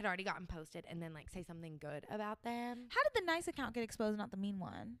that had already gotten posted and then like say something good about them. How did the nice account get exposed, not the mean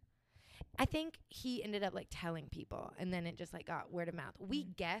one? I think he ended up like telling people, and then it just like got word of mouth. We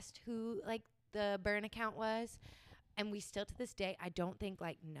guessed who like the burn account was. And we still, to this day, I don't think,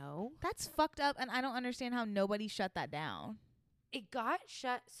 like, know. That's fucked up, and I don't understand how nobody shut that down. It got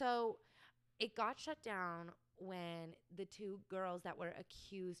shut. So it got shut down when the two girls that were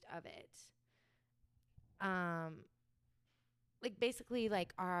accused of it, like, basically,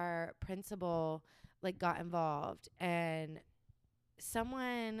 like, our principal, like, got involved, and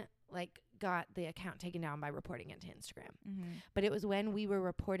someone, like, got the account taken down by reporting it to Instagram. But it was when we were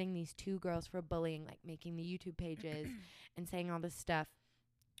reporting these two girls for bullying, like making the YouTube pages and saying all this stuff,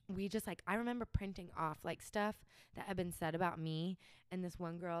 we just like, I remember printing off like stuff that had been said about me. And this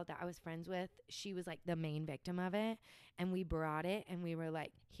one girl that I was friends with, she was like the main victim of it. And we brought it and we were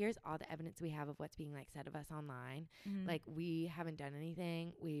like, here's all the evidence we have of what's being like said of us online. Like, we haven't done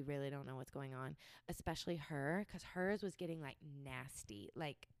anything. We really don't know what's going on, especially her, because hers was getting like nasty.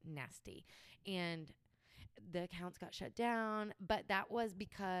 And the accounts got shut down, but that was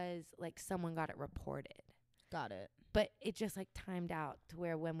because like someone got it reported. Got it. But it just like timed out to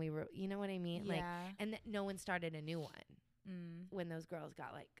where when we were, you know what I mean? Yeah. Like, and no one started a new one when those girls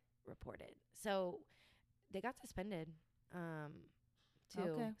got like reported. So they got suspended too.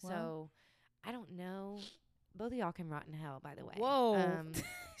 Okay, well. So I don't know. Both of y'all can rot in hell, by the way. Whoa.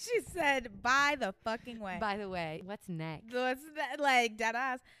 She said, by the fucking way. By the way, what's next? What's that? Like, dead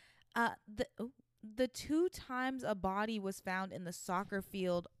ass. The 2 times a body was found in the soccer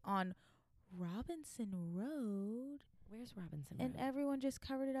field on Robinson Road. Where's Robinson And Road? everyone just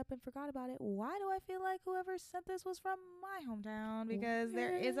covered it up and forgot about it. Why do I feel like whoever sent this was from my hometown? Because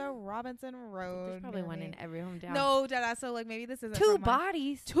there is a Robinson Road. There's probably near one me. in every hometown. No, deadass. So, like, maybe this isn't 2 from mine.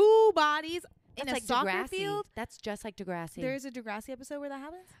 bodies. 2 bodies in That's a like soccer Degrassi. field. That's just like Degrassi. There's a Degrassi episode where that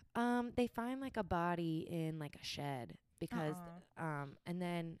happens? They find like a body in like a shed because and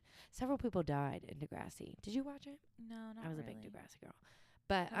then several people died in Degrassi. Did you watch it? No, not I was really. a big Degrassi girl.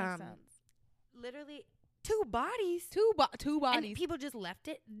 But That makes sense. literally 2 bodies. 2 bodies. And people just left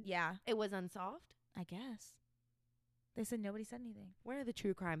it. Yeah, It was unsolved. I guess. They said nobody said anything. Where are the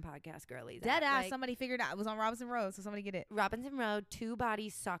true crime podcast girlies? Dead at? ass. Like, Somebody figured out. It was on Robinson Road, so somebody get it. Robinson Road, 2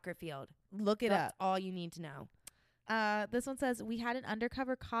 bodies, soccer field. Look it That's up. all you need to know. This one says, we had an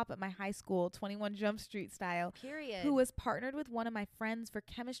undercover cop at my high school, 21 Jump Street style, Period. who was partnered with one of my friends for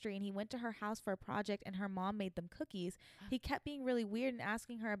chemistry, and he went to her house for a project, and her mom made them cookies. He kept being really weird and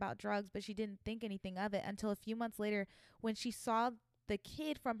asking her about drugs, but she didn't think anything of it until a few months later when she saw the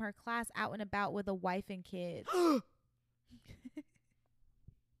kid from her class out and about with a wife and kids.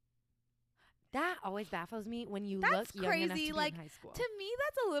 That always baffles me when you That's look young enough crazy, to be like, in high school. To me,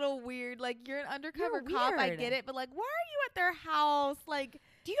 that's a little weird. Like, you're an undercover You're cop. I weird. get it. But, like, why are you at their house? Like,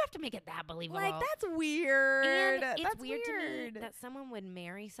 Do you have to make it that believable? like that's weird. And it's That's weird to me that someone would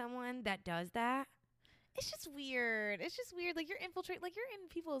marry someone that does that. It's just weird. It's just weird. Like, you're infiltrating. Like, you're in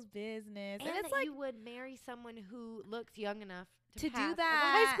people's business. And it's that like, you would marry someone who looks young enough To do pass as a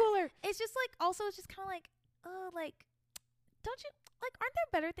that. high schooler. it's just like, also, it's just kind of like, oh, like, don't you, like, aren't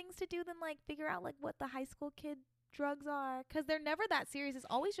there better things to do than, like, figure out, like, what the high school kid drugs are? Because they're never that serious. It's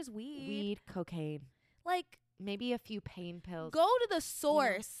always just weed. Cocaine, Like, maybe a few pain pills. go to the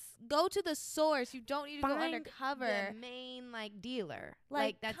source. Go to the source. You don't need to go Find undercover. the main like dealer,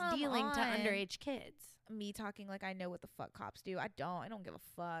 Like, that's come dealing to on. underage kids. Me talking like I know what the fuck cops do. I don't give a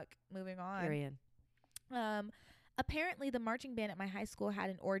fuck. Moving on. Period. Apparently the marching band at my high school had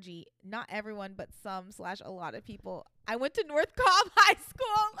an orgy. Not everyone, but some / a lot of people. I went to North Cobb High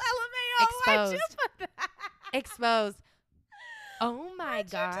School, LMAO. Why'd you Exposed. put that? Exposed. Oh my Why'd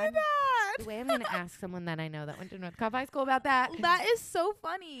god. you do that? Wait, I'm gonna ask someone that I know that went to North Cobb High School about that. That is so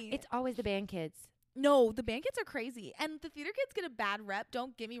funny. It's always the band kids. No, the band kids are crazy. And the theater kids get a bad rep.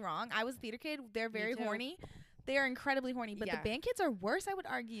 Don't get me wrong. I was a theater kid. They're very too. horny. They are incredibly horny. But Yeah. the band kids are worse, I would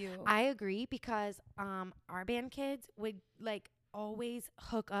argue. I agree because our band kids would like always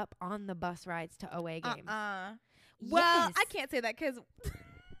hook up on the bus rides to OA games. Well, Yes. I can't say that because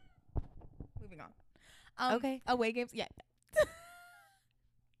moving on. Okay. Away games. Yeah.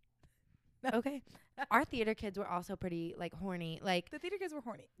 Okay. Our theater kids were also pretty like horny. Like The theater kids were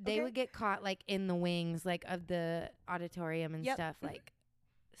horny. they okay? would get caught like in the wings like of the auditorium and Yep. stuff, like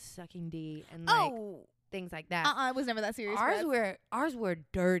sucking D and like Oh. things like that. It was never that serious. for Ours us. were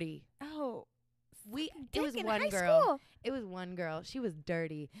dirty. Oh. It was Dick in one high girl. school? It was one girl. She was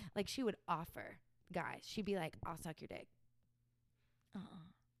dirty. Like she would offer guys. She'd be like, "I'll suck your dick."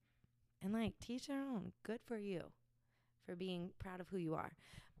 And like, teach their own. Good for you for being proud of who you are.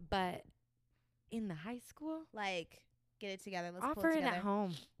 But in the high school, Like, get it together. Let's pull offer it it together. at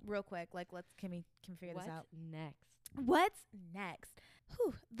home. Real quick. Like, can we figure What's this out? next? What's next?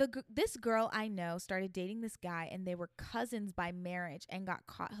 Whew. This girl I know started dating this guy, and they were cousins by marriage and got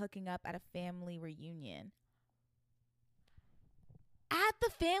caught hooking up at a family reunion. At the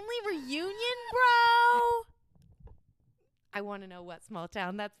family reunion, bro? I want to know what small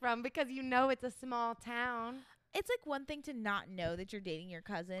town that's from because you know it's a small town. It's like one thing to not know that you're dating your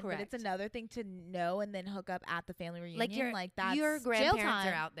cousin, but Correct. it's another thing to know and then hook up at the family reunion. Like that's your jail grandparents time.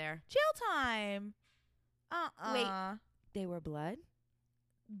 are out there. Jail time. Wait. They were blood?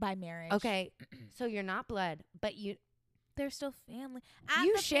 By marriage. Okay. So you're not blood, but They're still family. At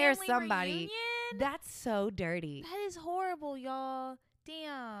You the share family somebody. reunion? That's so dirty. That is horrible, y'all.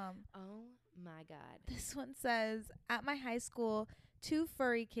 Damn. Oh my God. This one says, at my high school, 2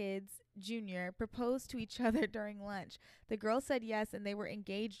 furry kids, junior, proposed to each other during lunch. The girl said yes, and they were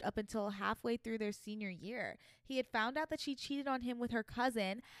engaged up until halfway through their senior year. He had found out that she cheated on him with her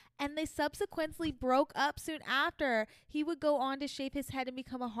cousin, and they subsequently broke up soon after. He would go on to shave his head and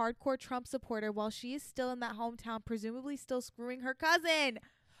become a hardcore Trump supporter while she is still in that hometown, presumably still screwing her cousin.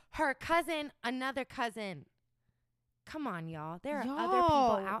 Her cousin, another cousin. Come on, y'all. There are other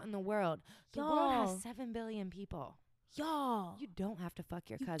Y'all. people out in the world. The world Y'all. has 7 billion people. Y'all. You don't have to fuck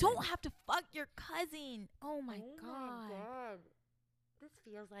your You cousin. don't have to fuck your cousin. Oh my God. This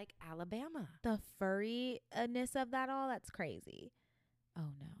feels like Alabama. The furry-ness of that all, that's crazy.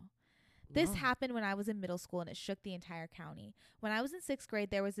 Oh no. This Wow. happened when I was in middle school, and it shook the entire county. When I was in 6th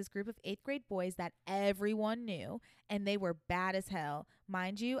grade, there was this group of 8th grade boys that everyone knew, and they were bad as hell.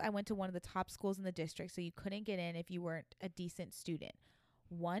 Mind you, I went to one of the top schools in the district, so you couldn't get in if you weren't a decent student.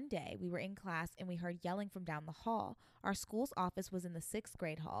 One day, we were in class, and we heard yelling from down the hall. Our school's office was in the 6th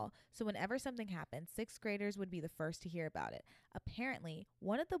grade hall, so whenever something happened, 6th graders would be the first to hear about it. Apparently,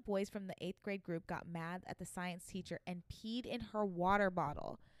 one of the boys from the 8th grade group got mad at the science teacher and peed in her water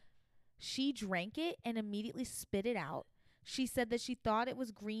bottle. She drank it and immediately spit it out. She said that she thought it was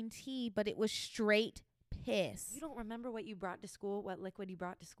green tea, but it was straight piss. You don't remember what you brought to school, what liquid you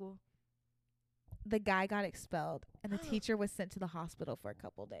brought to school? The guy got expelled, and the teacher was sent to the hospital for a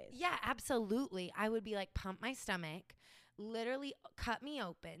couple days. Yeah, absolutely. I would be like, pump my stomach, literally cut me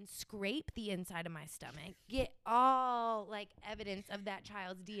open, scrape the inside of my stomach, get all like evidence of that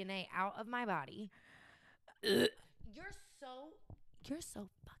child's DNA out of my body. You're so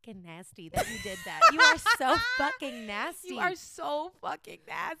fucking nasty that you did that. You are so fucking nasty. You are so fucking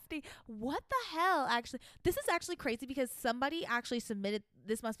nasty. What the hell? Actually, this is actually crazy because somebody actually submitted.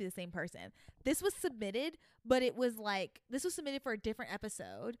 This must be the same person. This was submitted, but it was like, this was submitted for a different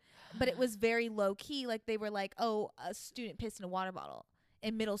episode, but it was very low key. Like they were like, oh, a student pissed in a water bottle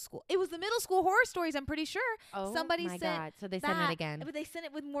in middle school. It was the middle school horror stories, I'm pretty sure. Oh Somebody my sent God. So they sent it again. But they sent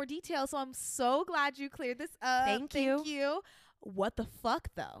it with more detail. So I'm so glad you cleared this up. Thank you. What the fuck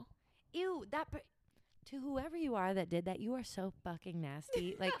though? Ew, to whoever you are that did that, you are so fucking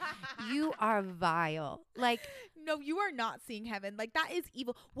nasty. Like, you are vile. Like, no, you are not seeing heaven. Like, that is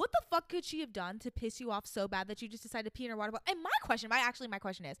evil. What the fuck could she have done to piss you off so bad that you just decided to pee in her water bottle? And my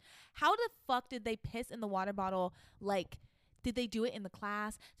question is, how the fuck did they piss in the water bottle? Like, did they do it in the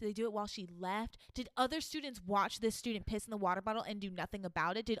class? Did they do it while she left? Did other students watch this student piss in the water bottle and do nothing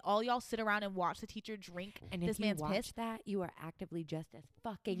about it? Did all y'all sit around and watch the teacher drink and this if you man's watch piss? that, you are actively just as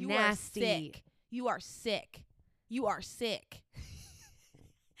fucking You nasty. are sick. You are sick. You are sick.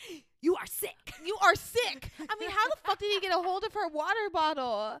 You are sick. You are sick. I mean, how the fuck did he get a hold of her water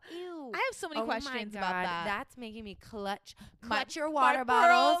bottle? Ew. I have so many questions about that. That's making me clutch My- your my water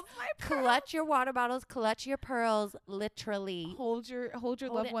bottles. pearls, my pearls. Clutch your water bottles. Clutch your pearls. Literally. Hold your Hold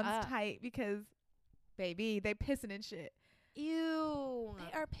loved it ones up. tight because, baby, they pissing and shit. Ew.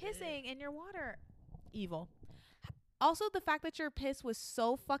 They are pissing in your water. Evil. Also, the fact that your piss was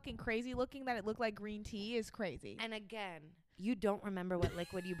so fucking crazy looking that it looked like green tea is crazy. And again, you don't remember what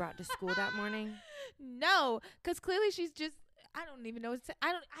liquid you brought to school that morning? No, because clearly she's just. I don't even know.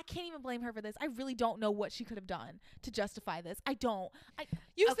 I can't even blame her for this. I really don't know what she could have done to justify this. I don't.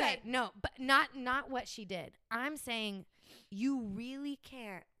 You Okay, said no, but not what she did. I'm saying you really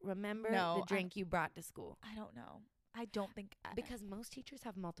can't remember No, the drink you brought to school. I don't know. I don't think Because most teachers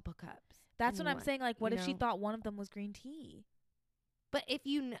have multiple cups. that's in what I'm one, saying. Like, what you if she know? thought one of them was green tea? But if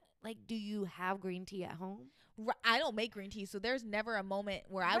you do you have green tea at home? I don't make green tea, so there's never a moment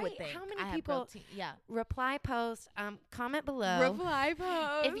where I would Right, think how many I have people- green tea. Yeah. Reply post, comment below. Reply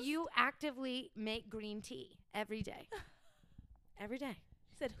post. If you actively make green tea every day. Every day.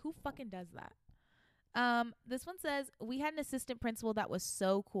 said, who fucking does that? This one says, we had an assistant principal that was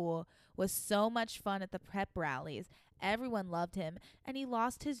so cool, was so much fun at the prep rallies. Everyone loved him, and he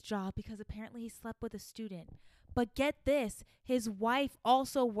lost his job because apparently he slept with a student. But get this, his wife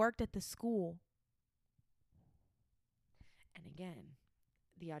also worked at the school. And again,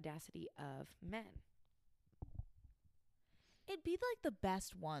 the audacity of men. It'd be like the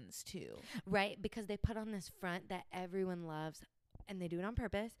best ones too. Right? Because they put on this front that everyone loves and they do it on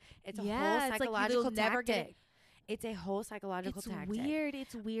purpose. It's a Yeah, whole it's like psychological you'll never get tactic. It's a whole psychological It's tactic. weird.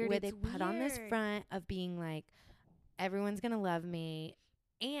 It's weird. Where it's they put on this weird. front of being like, everyone's going to love me.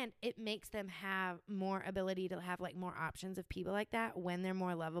 And it makes them have more ability to have like more options of people like that when they're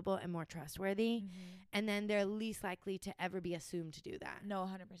more lovable and more trustworthy. Mhm. And then they're least likely to ever be assumed to do that. No,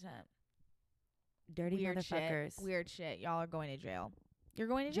 100%. Dirty Weird motherfuckers. shit. Weird shit. Y'all are going to jail. You're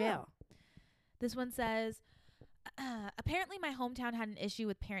going to jail. This one says, Apparently, my hometown had an issue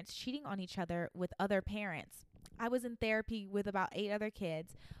with parents cheating on each other with other parents. I was in therapy with about 8 other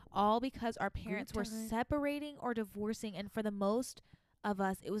kids, all because our parents were time. separating or divorcing. And for the most of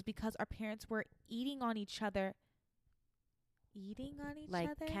us, it was because our parents were eating on each other. Eating on each Like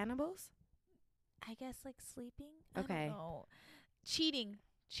other? cannibals? I guess like sleeping. Okay. I don't know. Cheating,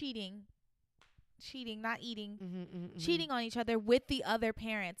 not eating. Mm-hmm. Cheating on each other with the other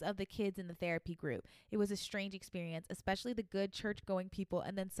parents of the kids in the therapy group. It was a strange experience, especially the good church-going people.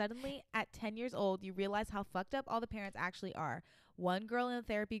 And then suddenly, at 10 years old, you realize how fucked up all the parents actually are. One girl in the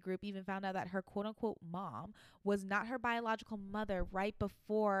therapy group even found out that her quote-unquote mom was not her biological mother right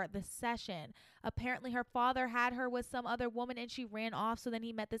before the session. Apparently, her father had her with some other woman and she ran off. So then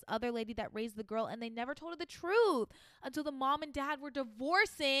he met this other lady that raised the girl, and they never told her the truth until the mom and dad were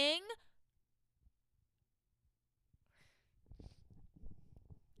divorcing.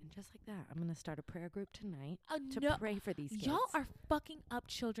 Just like that, I'm going to start a prayer group tonight to No, pray for these kids. y'all are fucking up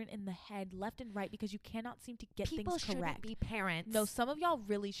children in the head left and right because you cannot seem to get People things correct. shouldn't be parents. No, some of y'all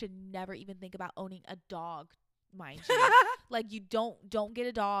really should never even think about owning a dog, mind you. Like, you don't get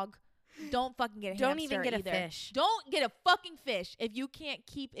a dog. Don't fucking get a Don't hamster even get either. a fish. Don't get a fucking fish if you can't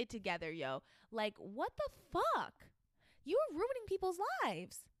keep it together, yo. Like, what the fuck? You are ruining people's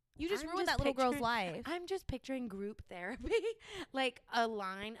lives. You just ruined that little girl's life. I'm just picturing group therapy, like a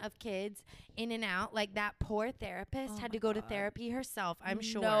line of kids in and out. Like that poor therapist had to go to therapy herself, I'm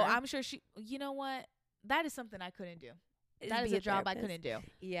sure. No, I'm sure she, you know what? That is something I couldn't do. That is a job I couldn't do.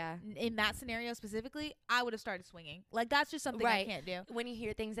 Yeah. In that scenario specifically, I would have started swinging. Like, that's just something I can't do. When you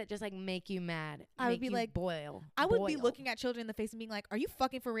hear things that just like make you mad, I would be you like, boil. I would be looking at children in the face and being like, are you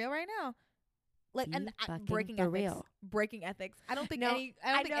fucking for real right now? Like, and breaking for ethics. Real. Breaking ethics. I don't think No,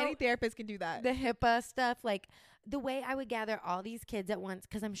 any therapist can do that. The HIPAA stuff, like the way I would gather all these kids at once,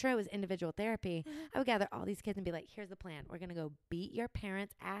 because I'm sure it was individual therapy. I would gather all these kids and be like, here's the plan. We're going to go beat your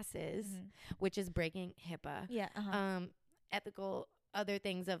parents' asses, which is breaking HIPAA. Yeah. Ethical other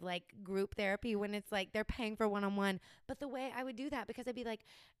things of like group therapy when it's like they're paying for one-on-one. But the way I would do that, because I'd be like,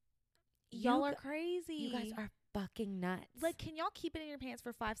 y'all are crazy. You guys are fucking nuts. Like, can y'all keep it in your pants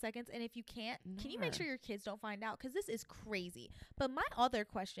for 5 seconds? And if you can't, can you make sure your kids don't find out? Because this is crazy. But my other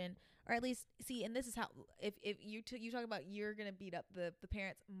question, or at least see, and this is how, if you talk about you're gonna beat up the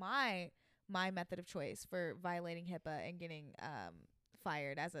parents, my method of choice for violating HIPAA and getting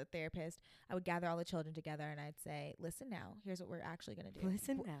fired as a therapist, I would gather all the children together and I'd say, listen now, here's what we're actually gonna do.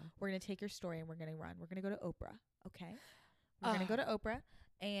 We're gonna take your story and we're gonna run. We're gonna go to Oprah. Okay. We're gonna go to Oprah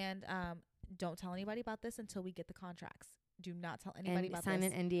and don't tell anybody about this until we get the contracts. Do not tell anybody about this. Sign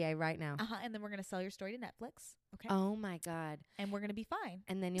an NDA right now. And then we're going to sell your story to Netflix. Okay. Oh my God. And we're going to be fine.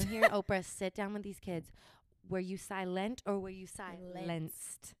 And then you'll hear Oprah sit down with these kids. Were you silent or were you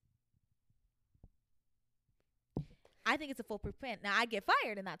silenced? I think it's a foolproof plan. Now I get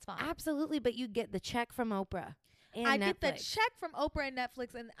fired and that's fine. Absolutely. But you get the check from Oprah and I Netflix. get the check from Oprah and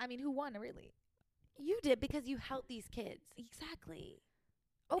Netflix. And I mean, who won really? You did, because you helped these kids. Exactly.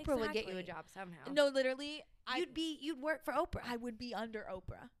 Oprah would get you a job somehow. No, literally. You'd work for Oprah. I would be under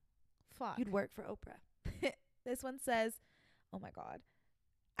Oprah. Fuck. You'd work for Oprah. This one says, oh my God.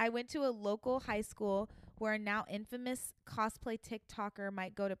 I went to a local high school where a now infamous cosplay TikToker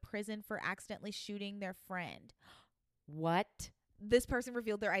might go to prison for accidentally shooting their friend. What? This person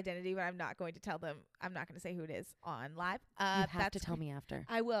revealed their identity, but I'm not going to tell them. I'm not going to say who it is on live. You have to tell me after.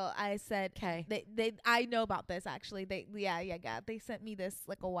 I will. I said, okay. I know about this actually. They sent me this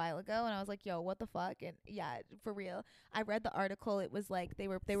like a while ago, and I was like, yo, what the fuck? And yeah, for real. I read the article. It was like they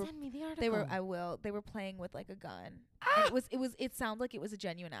were. Send me the article. I will. They were playing with like a gun. Ah! It sounds like it was a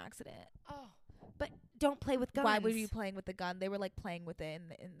genuine accident. Oh, but don't play with guns. Why would you be playing with the gun? They were like playing with it,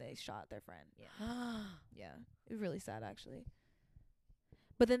 and they shot their friend. Yeah. Yeah. It was really sad actually.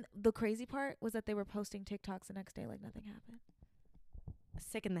 But then the crazy part was that they were posting TikToks the next day like nothing happened.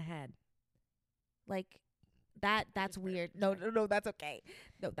 Sick in the head. Like that's weird. No, that's okay.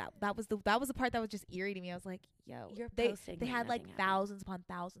 No, that was the part that was just eerie to me. I was like, yo, they had like thousands upon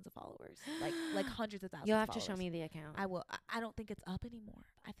thousands of followers. like hundreds of thousands. You'll have to show me the account. I will. I don't think it's up anymore.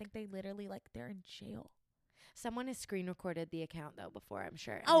 I think they literally they're in jail. Someone has screen recorded the account though before, I'm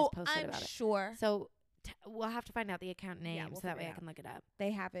sure. And I'm about sure. It. So we'll have to find out the account name we'll so that way I can look it up. They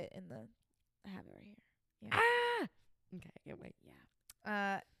have it I have it right here. Yeah. Ah! Okay, wait.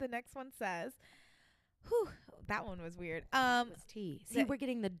 Yeah. The next one says, whew, that one was weird. It's tea. See, we're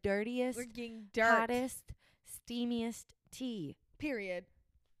getting the dirtiest, we're getting dirt. hottest, steamiest tea. Period.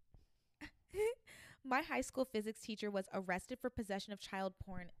 My high school physics teacher was arrested for possession of child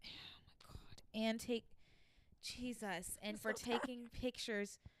porn. Oh my God. And for taking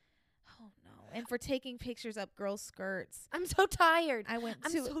pictures. Oh Oh no. And for taking pictures up girls' skirts. I'm so tired. I'm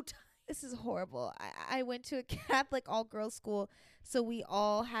so tired. This is horrible. I went to a Catholic all-girls school, so we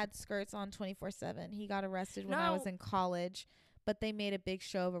all had skirts on 24/7. He got arrested when I was in college, but they made a big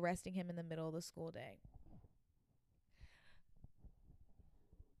show of arresting him in the middle of the school day.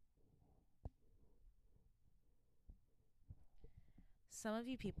 Some of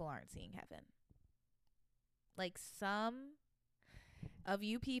you people aren't seeing heaven. Like, some of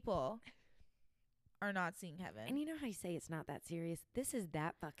you people are not seeing heaven. And you know how you say it's not that serious? This is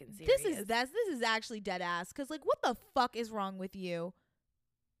that fucking serious. This is actually dead ass. Cause like, what the fuck is wrong with you?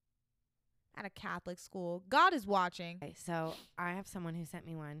 At a Catholic school, God is watching. Okay, so I have someone who sent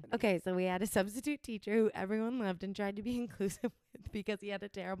me one. Okay, so we had a substitute teacher who everyone loved and tried to be inclusive with because he had a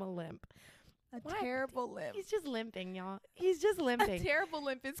terrible limp. Terrible limp. He's just limping, y'all. He's just A limping. terrible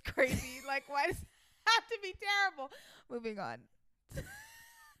limp is crazy. Like, why does it have to be terrible? Moving on.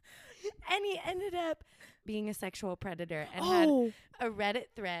 And he ended up being a sexual predator and had a Reddit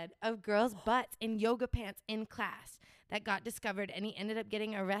thread of girls' butts in yoga pants in class that got discovered, and he ended up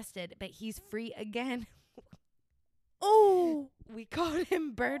getting arrested, but he's free again. Oh, We called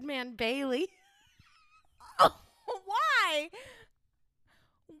him Birdman Bailey. oh, why?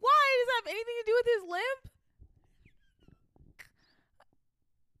 Why does it have anything to do with his limp?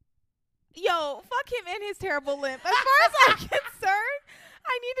 Yo, fuck him and his terrible limp. As far as I'm concerned,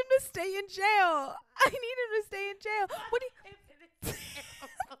 I need him to stay in jail. I need him to stay in jail. What do you...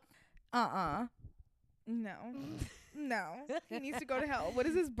 No. He needs to go to hell. What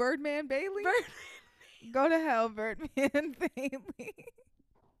is this, Birdman Bailey? Go to hell, Birdman Bailey.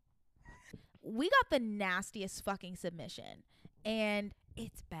 We got the nastiest fucking submission. And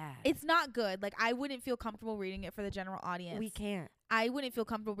It's bad. it's not good. Like, I wouldn't feel comfortable reading it for the general audience. We can't. I wouldn't feel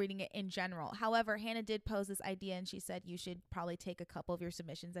comfortable reading it in general. However, Hannah did pose this idea, and she said you should probably take a couple of your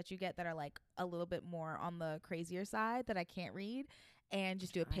submissions that you get that are like a little bit more on the crazier side that I can't read, and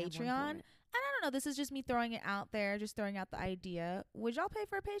just do a I have one for Patreon. it. And I don't know, this is just me throwing it out there, just throwing out the idea. Would y'all pay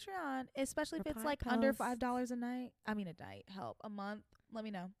for a Patreon? Especially if it's Reply like under posts. $5 a night. I mean a night. Help. A month. Let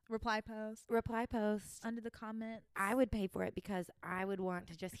me know. Reply post. Reply post. Under the comments. I would pay for it because I would want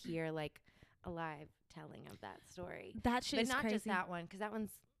to just hear like a live telling of that story. That shit But is not crazy. just that one, because that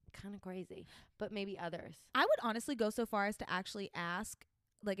one's kind of crazy. But maybe others. I would honestly go so far as to actually ask,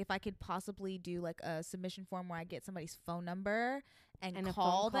 like, if I could possibly do like a submission form where I get somebody's phone number and And a phone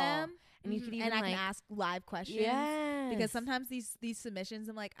call call. them, And you could even and I like, can ask live questions. yes. Because sometimes these submissions,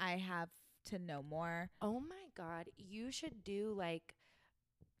 I'm like, I have to know more, Oh my God, you should do like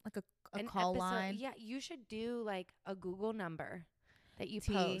like a an call episode. line. Yeah, you should do like a Google number that you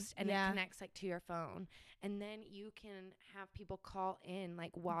T, post, and yeah. it connects like to your phone, and then you can have people call in like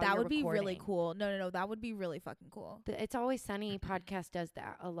while That you're would be really recording. cool. No, that would be really fucking cool. The It's Always Sunny podcast does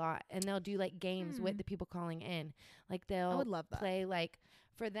that a lot, and they'll do like games with the people calling in. Like I they'll would love that. play like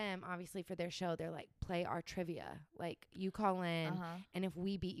for them, obviously for their show, they're like play our trivia. Like you call in, and if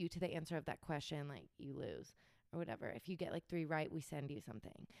we beat you to the answer of that question, like you lose or whatever. If you get like 3 right, we send you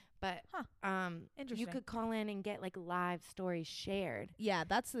something. But you Interesting. could call in and get like live stories shared. Yeah,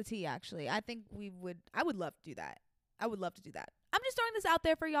 that's the tea. Actually, I think I would love to do that. I would love to do that. I'm just throwing this out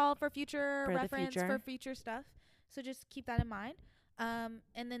there for y'all for future For the reference, future. for future stuff. So just keep that in mind. And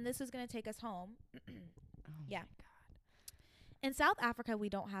then this is gonna take us home. Oh Yeah. my God. In South Africa, we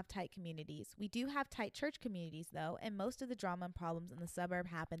don't have tight communities. We do have tight church communities, though, and most of the drama and problems in the suburb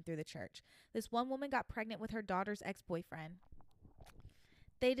happen through the church. This one woman got pregnant with her daughter's ex-boyfriend.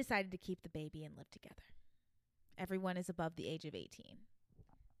 They decided to keep the baby and live together. Everyone is above the age of 18.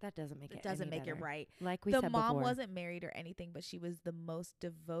 That doesn't make it. It doesn't any make it better. right. Like we The said mom before. wasn't married or anything, but she was the most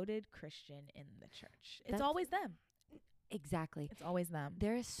devoted Christian in the church. It's That's- always them. Exactly. It's always them.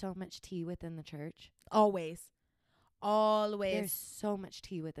 There is so much tea within the church. Always. Always. There's so much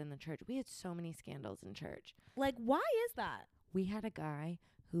tea within the church. We had so many scandals in church. Like, why is that? We had a guy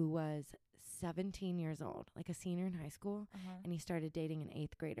who was 17 years old, like a senior in high school, and he started dating an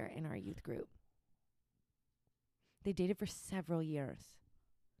 8th grader in our youth group. They dated for several years.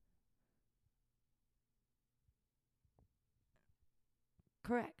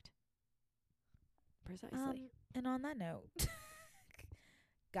 Correct. Precisely. And on that note,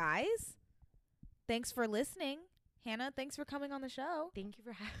 guys, thanks for listening. Hannah, thanks for coming on the show. Thank you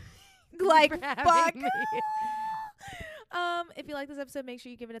for having Like, for having fuck. me. If you like this episode, make sure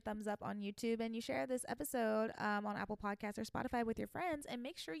you give it a thumbs up on YouTube and you share this episode on Apple Podcasts or Spotify with your friends, and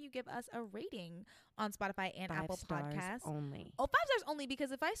make sure you give us a rating on Spotify and 5 Apple stars Podcasts. only. Oh, 5 stars only,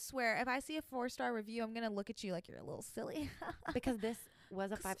 because if I see a 4-star review, I'm gonna look at you like you're a little silly. Because this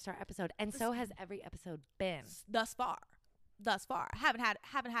was a 5-star episode, and so has every episode been. Thus far, haven't had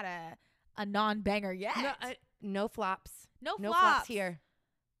a non-banger yet. No flops. No No flops. flops here.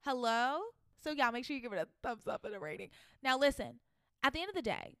 Hello? So yeah, make sure you give it a thumbs up and a rating. Now listen, at the end of the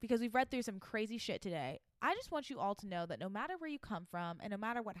day, because we've read through some crazy shit today, I just want you all to know that no matter where you come from and no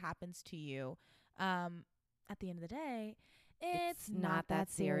matter what happens to you, at the end of the day, it's not that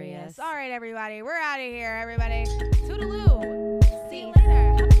serious. All right, everybody, we're out of here, everybody. Toodaloo. See you later.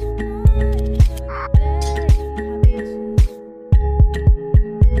 Have a good night.